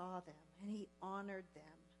 God saw them, and He honored them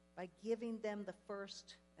by giving them the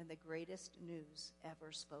first and the greatest news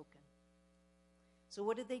ever spoken. So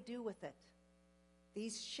what did they do with it?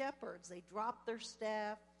 These shepherds, they dropped their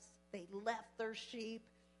staffs, they left their sheep,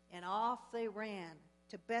 and off they ran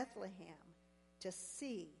to Bethlehem to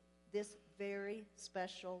see this very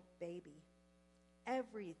special baby.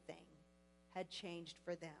 Everything had changed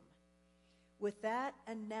for them. With that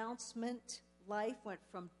announcement, life went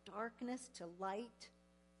from darkness to light,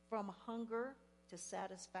 from hunger to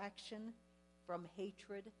satisfaction, from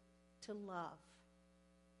hatred to love.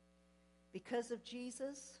 Because of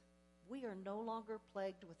Jesus, we are no longer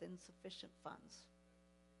plagued with insufficient funds.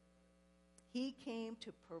 He came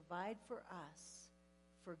to provide for us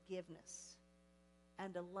forgiveness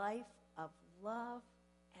and a life of love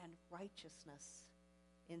and righteousness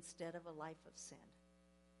instead of a life of sin.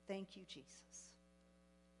 Thank you, Jesus.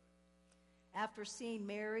 After seeing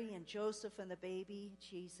Mary and Joseph and the baby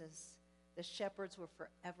Jesus, the shepherds were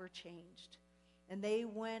forever changed. And they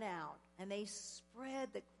went out and they spread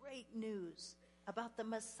the great news about the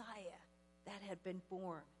Messiah that had been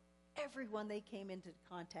born. Everyone they came into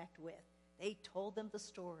contact with, they told them the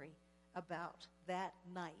story about that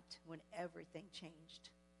night when everything changed.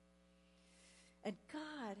 And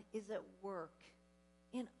God is at work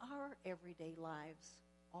in our everyday lives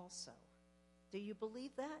also. Do you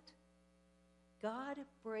believe that? God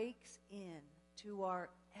breaks in to our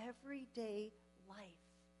everyday life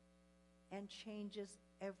and changes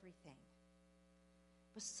everything.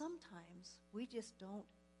 But sometimes we just don't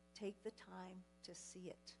take the time to see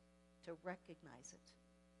it, to recognize it.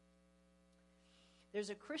 There's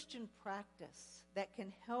a Christian practice that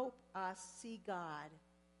can help us see God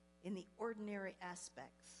in the ordinary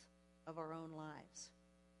aspects of our own lives.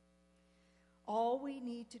 All we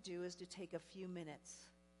need to do is to take a few minutes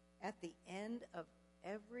at the end of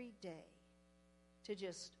every day to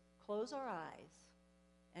just close our eyes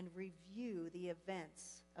and review the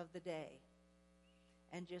events of the day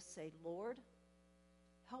and just say, Lord,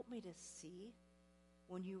 help me to see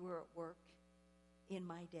when you were at work in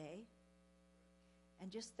my day. And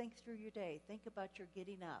just think through your day. Think about your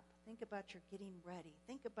getting up. Think about your getting ready.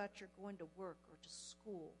 Think about your going to work or to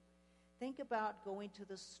school. Think about going to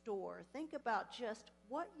the store. Think about just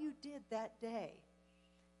what you did that day.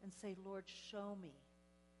 And say, Lord, show me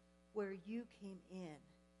where you came in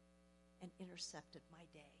and intercepted my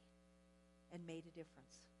day and made a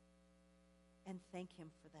difference. And thank Him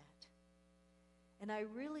for that. And I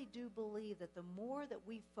really do believe that the more that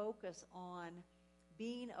we focus on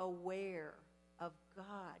being aware of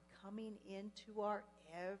God coming into our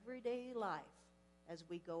everyday life as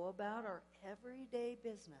we go about our everyday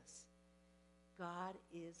business, God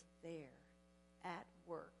is there at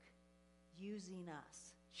work, using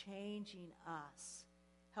us, changing us,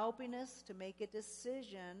 helping us to make a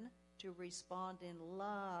decision to respond in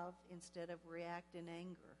love instead of react in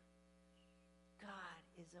anger. God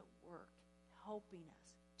is at work helping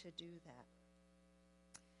us to do that.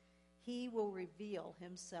 He will reveal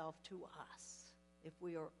Himself to us if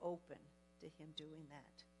we are open to Him doing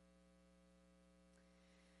that.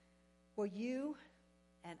 Well, you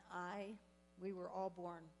and I, we were all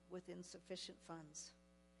born with insufficient funds.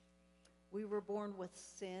 We were born with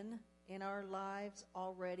sin in our lives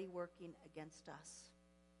already working against us.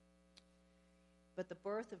 But the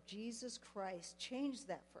birth of Jesus Christ changed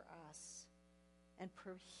that for us, and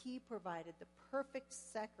He provided the perfect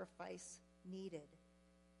sacrifice needed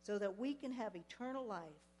so that we can have eternal life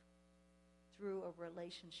through a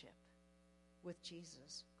relationship with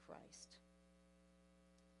Jesus Christ.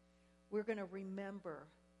 We're going to remember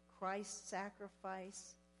Christ's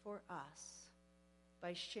sacrifice for us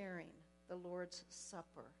by sharing the Lord's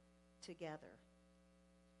Supper together.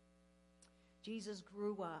 Jesus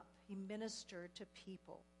grew up. He ministered to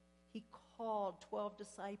people. He called 12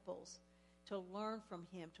 disciples to learn from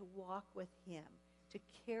Him, to walk with Him, to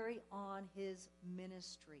carry on His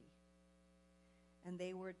ministry. And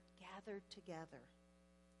they were gathered together.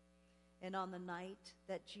 And on the night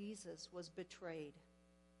that Jesus was betrayed,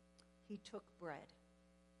 He took bread.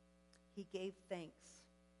 He gave thanks.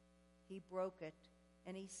 He broke it,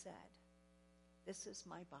 and He said, This is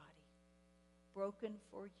my body, broken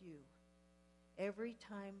for you. Every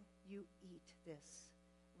time you eat this,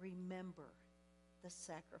 remember the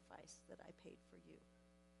sacrifice that I paid for you.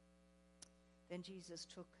 Then Jesus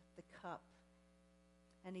took the cup,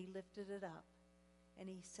 and he lifted it up, and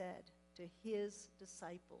he said to his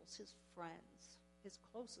disciples, his friends, his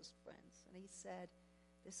closest friends, and he said,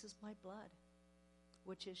 this is my blood,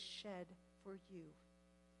 which is shed for you,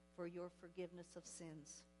 for your forgiveness of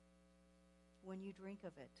sins. When you drink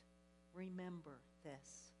of it, remember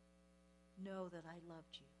this. Know that I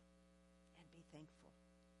loved you, and be thankful.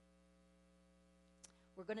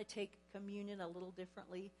 We're going to take communion a little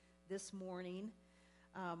differently this morning.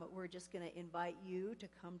 We're just going to invite you to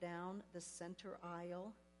come down the center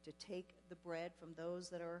aisle to take the bread from those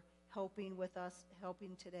that are helping with us,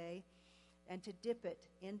 helping today, and to dip it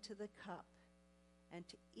into the cup and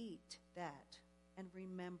to eat that and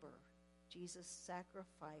remember Jesus'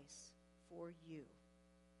 sacrifice for you.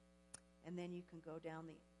 And then you can go down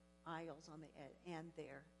the aisles on the end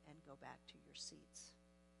there and go back to your seats.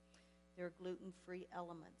 There are gluten-free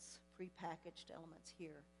elements, prepackaged elements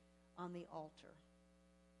here on the altar.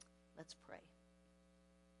 Let's pray.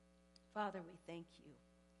 Father, we thank you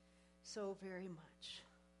so very much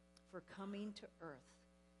for coming to earth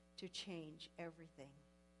to change everything.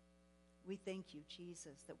 We thank you,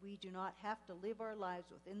 Jesus, that we do not have to live our lives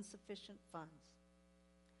with insufficient funds,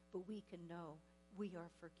 but we can know we are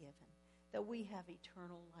forgiven, that we have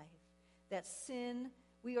eternal life, that sin,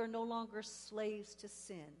 we are no longer slaves to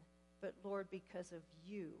sin, but Lord, because of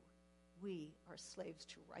you, we are slaves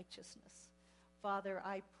to righteousness. Father,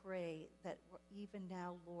 I pray that even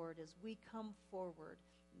now, Lord, as we come forward,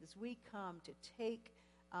 as we come to take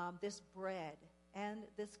this bread and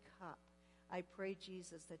this cup, I pray,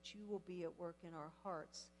 Jesus, that you will be at work in our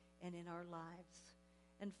hearts and in our lives.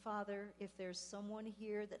 And Father, if there's someone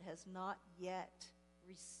here that has not yet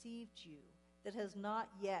received you, that has not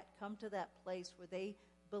yet come to that place where they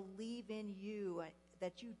believe in you,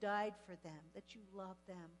 that you died for them, that you love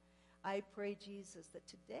them, I pray, Jesus, that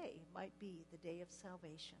today might be the day of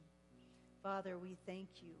salvation. Father, we thank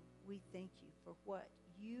you. We thank you for what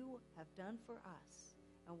you have done for us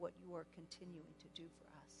and what you are continuing to do for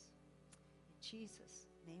us. In Jesus'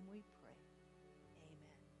 name we pray.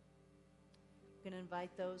 Amen. I'm going to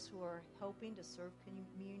invite those who are helping to serve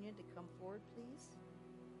communion to come forward, please.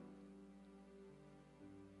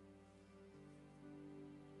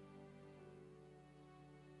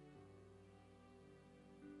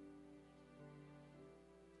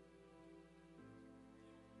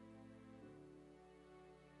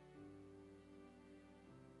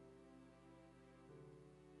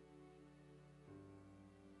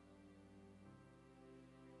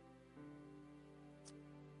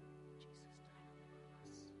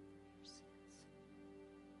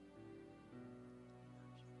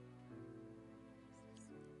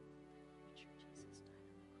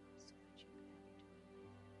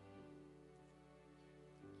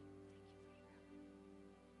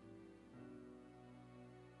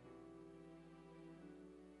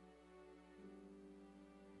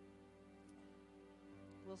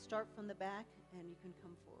 We'll start from the back, and you can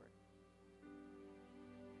come forward.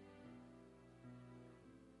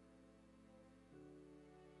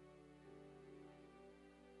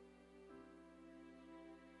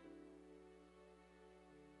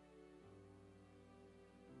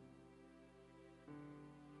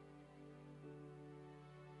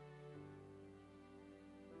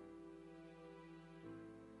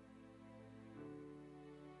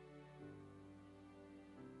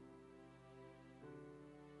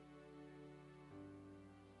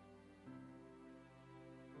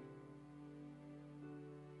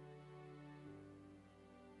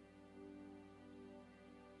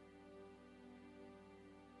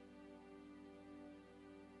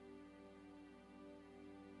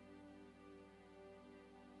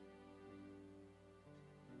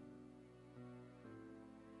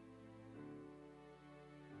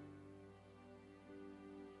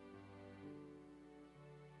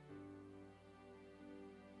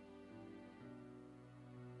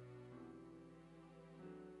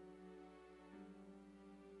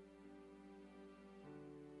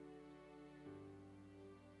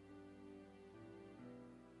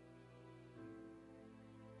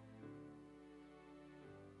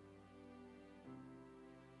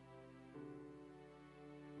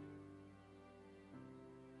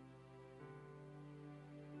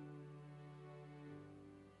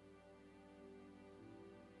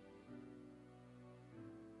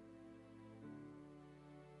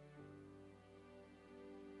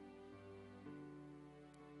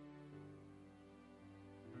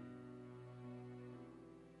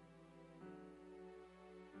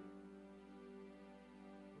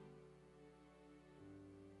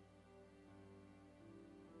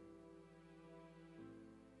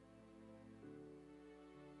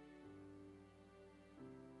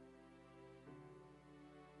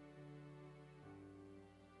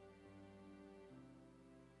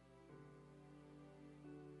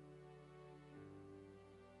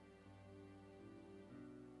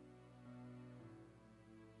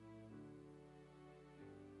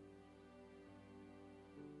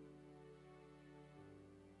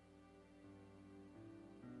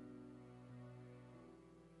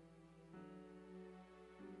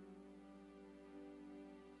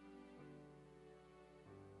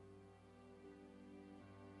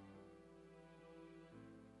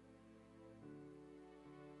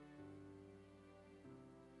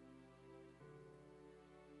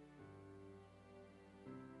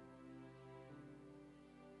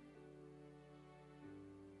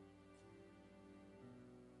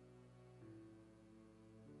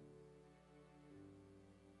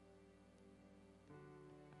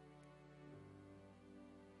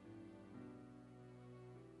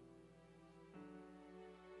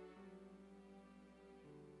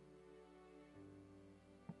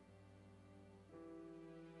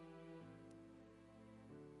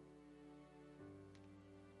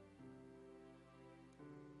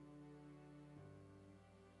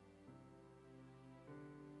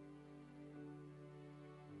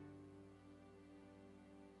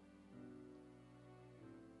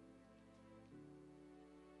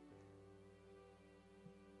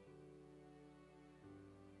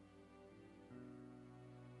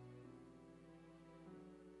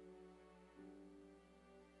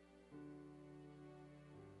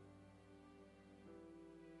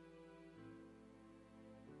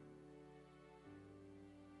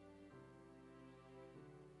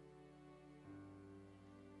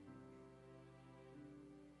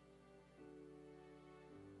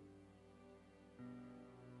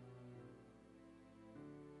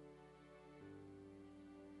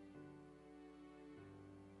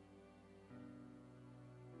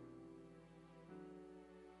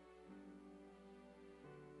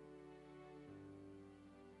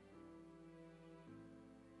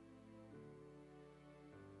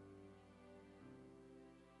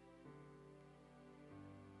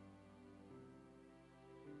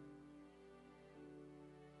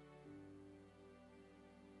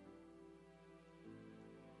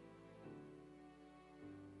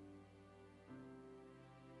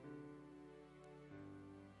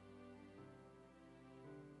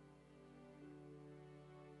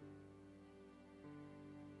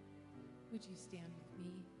 would you stand with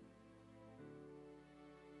me?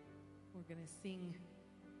 We're going to sing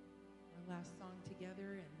our last song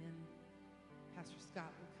together, and then Pastor Scott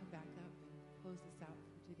will come back up and close us out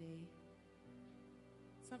for today.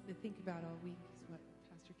 Something to think about all week is what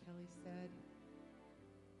Pastor Kelly said,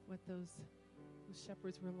 what those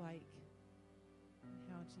shepherds were like, and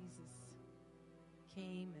how Jesus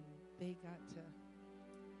came and they got to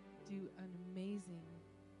do an amazing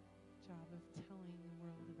job of telling the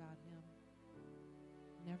world about him.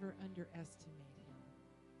 Never underestimate him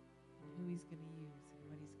and who he's going to use and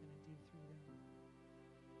what he's going to do through them.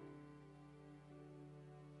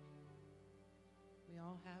 We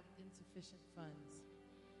all have insufficient funds.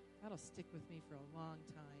 That'll stick with me for a long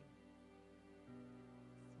time.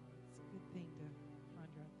 So it's a good thing to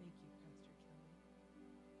ponder on. Thank you, Pastor Kelly.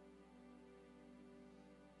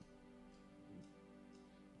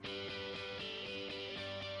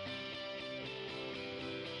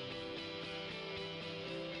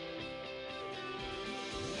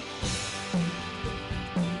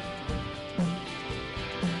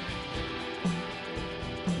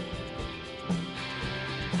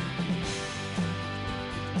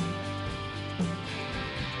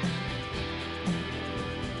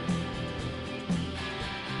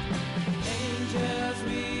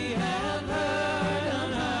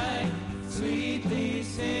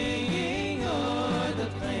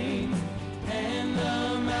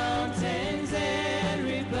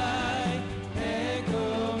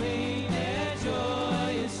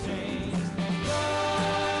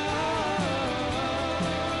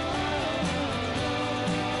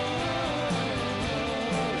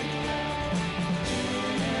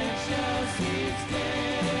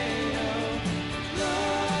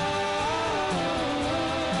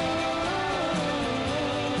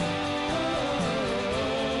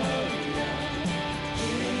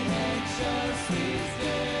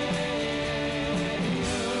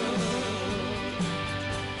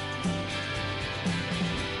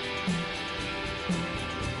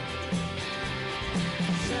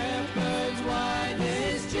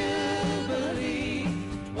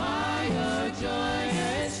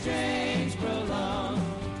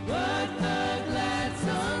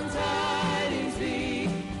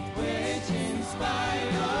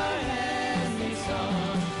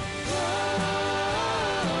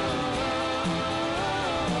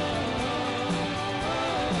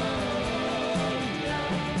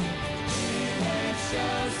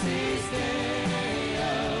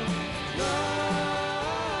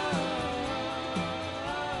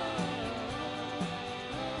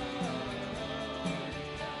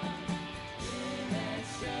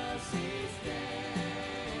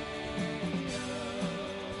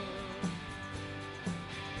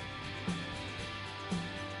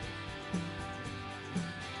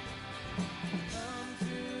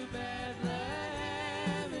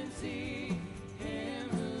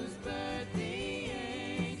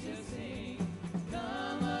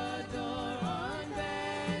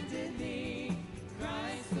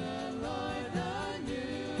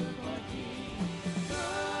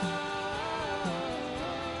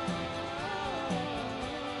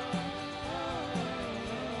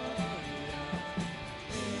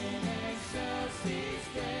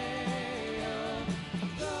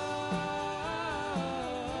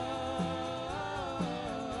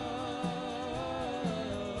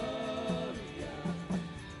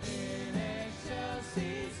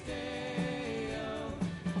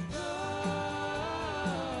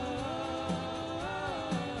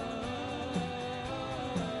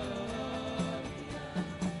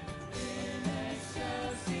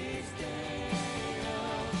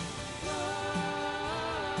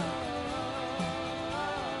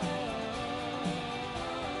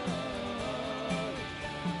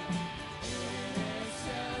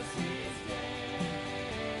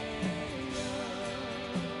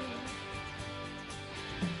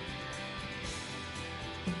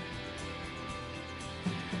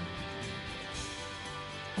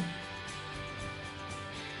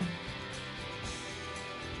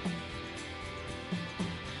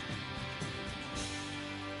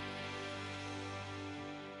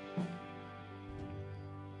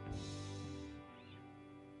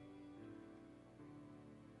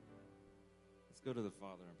 Let's go to the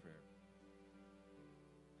Father in prayer.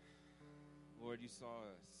 Lord, you saw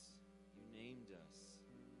us. You named us.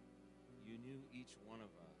 You knew each one of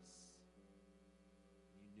us.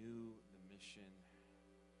 You knew the mission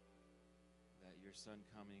that your son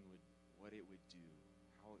coming would, what it would do,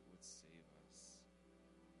 how it would save us.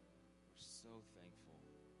 We're so thankful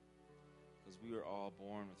because we were all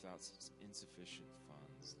born without insufficient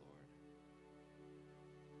funds, Lord.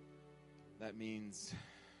 That means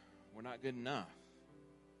we're not good enough.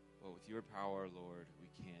 But with your power, Lord, we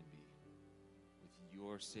can be. With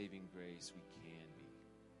your saving grace, we can be.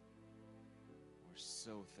 We're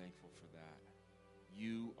so thankful for that.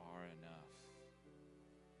 You are enough.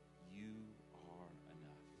 You are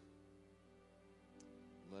enough.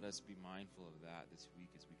 Let us be mindful of that this week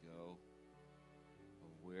as we go,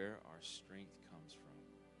 of where our strength comes from.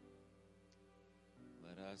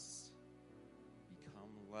 Let us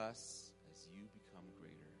become less as you become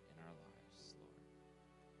greater in our lives, Lord.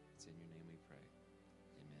 It's in your name we pray.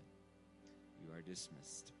 Amen. You are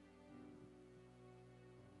dismissed.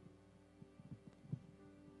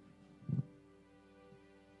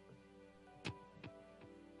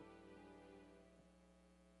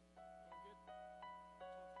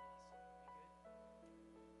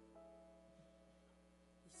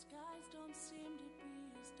 The skies don't seem to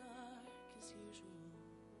be as dark as usual.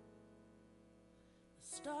 The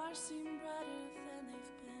stars seem brighter than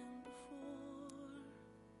they've been before.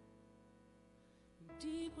 And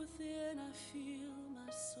deep within I feel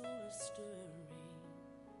my soul is stirring,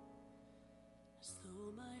 as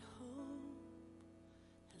though my hope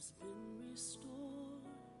has been restored.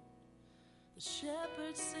 The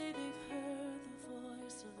shepherds say they've heard the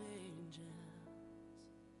voice of angels,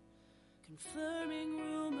 confirming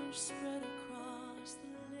rumors spread across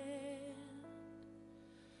the land,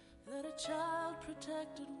 that a child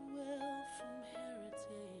protected well from Herod's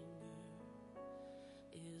anger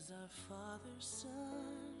is our Father's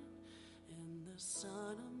Son and the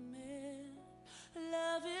Son of Man.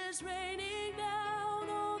 Love is raining down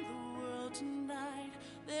on the world tonight.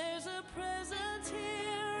 There's a presence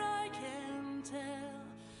here, I can tell.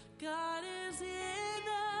 God is in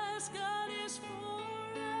us, God is for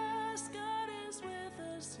us, God is with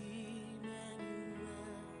us, Emmanuel.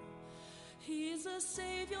 He's a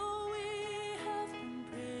Savior we have been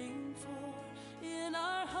praying for. In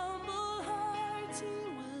our humble hearts He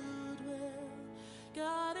will dwell.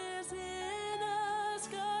 God is in us,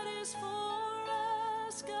 God is for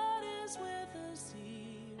us, God is with us,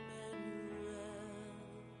 Emmanuel.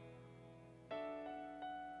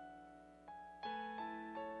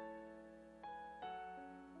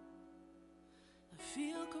 I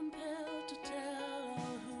feel compelled to tell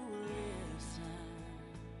all who will listen,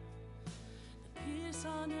 the peace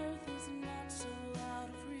on earth is not so out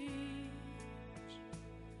of reach.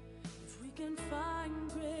 If we can find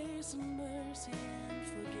grace and mercy and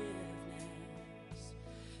forgiveness,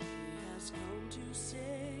 He has come to save.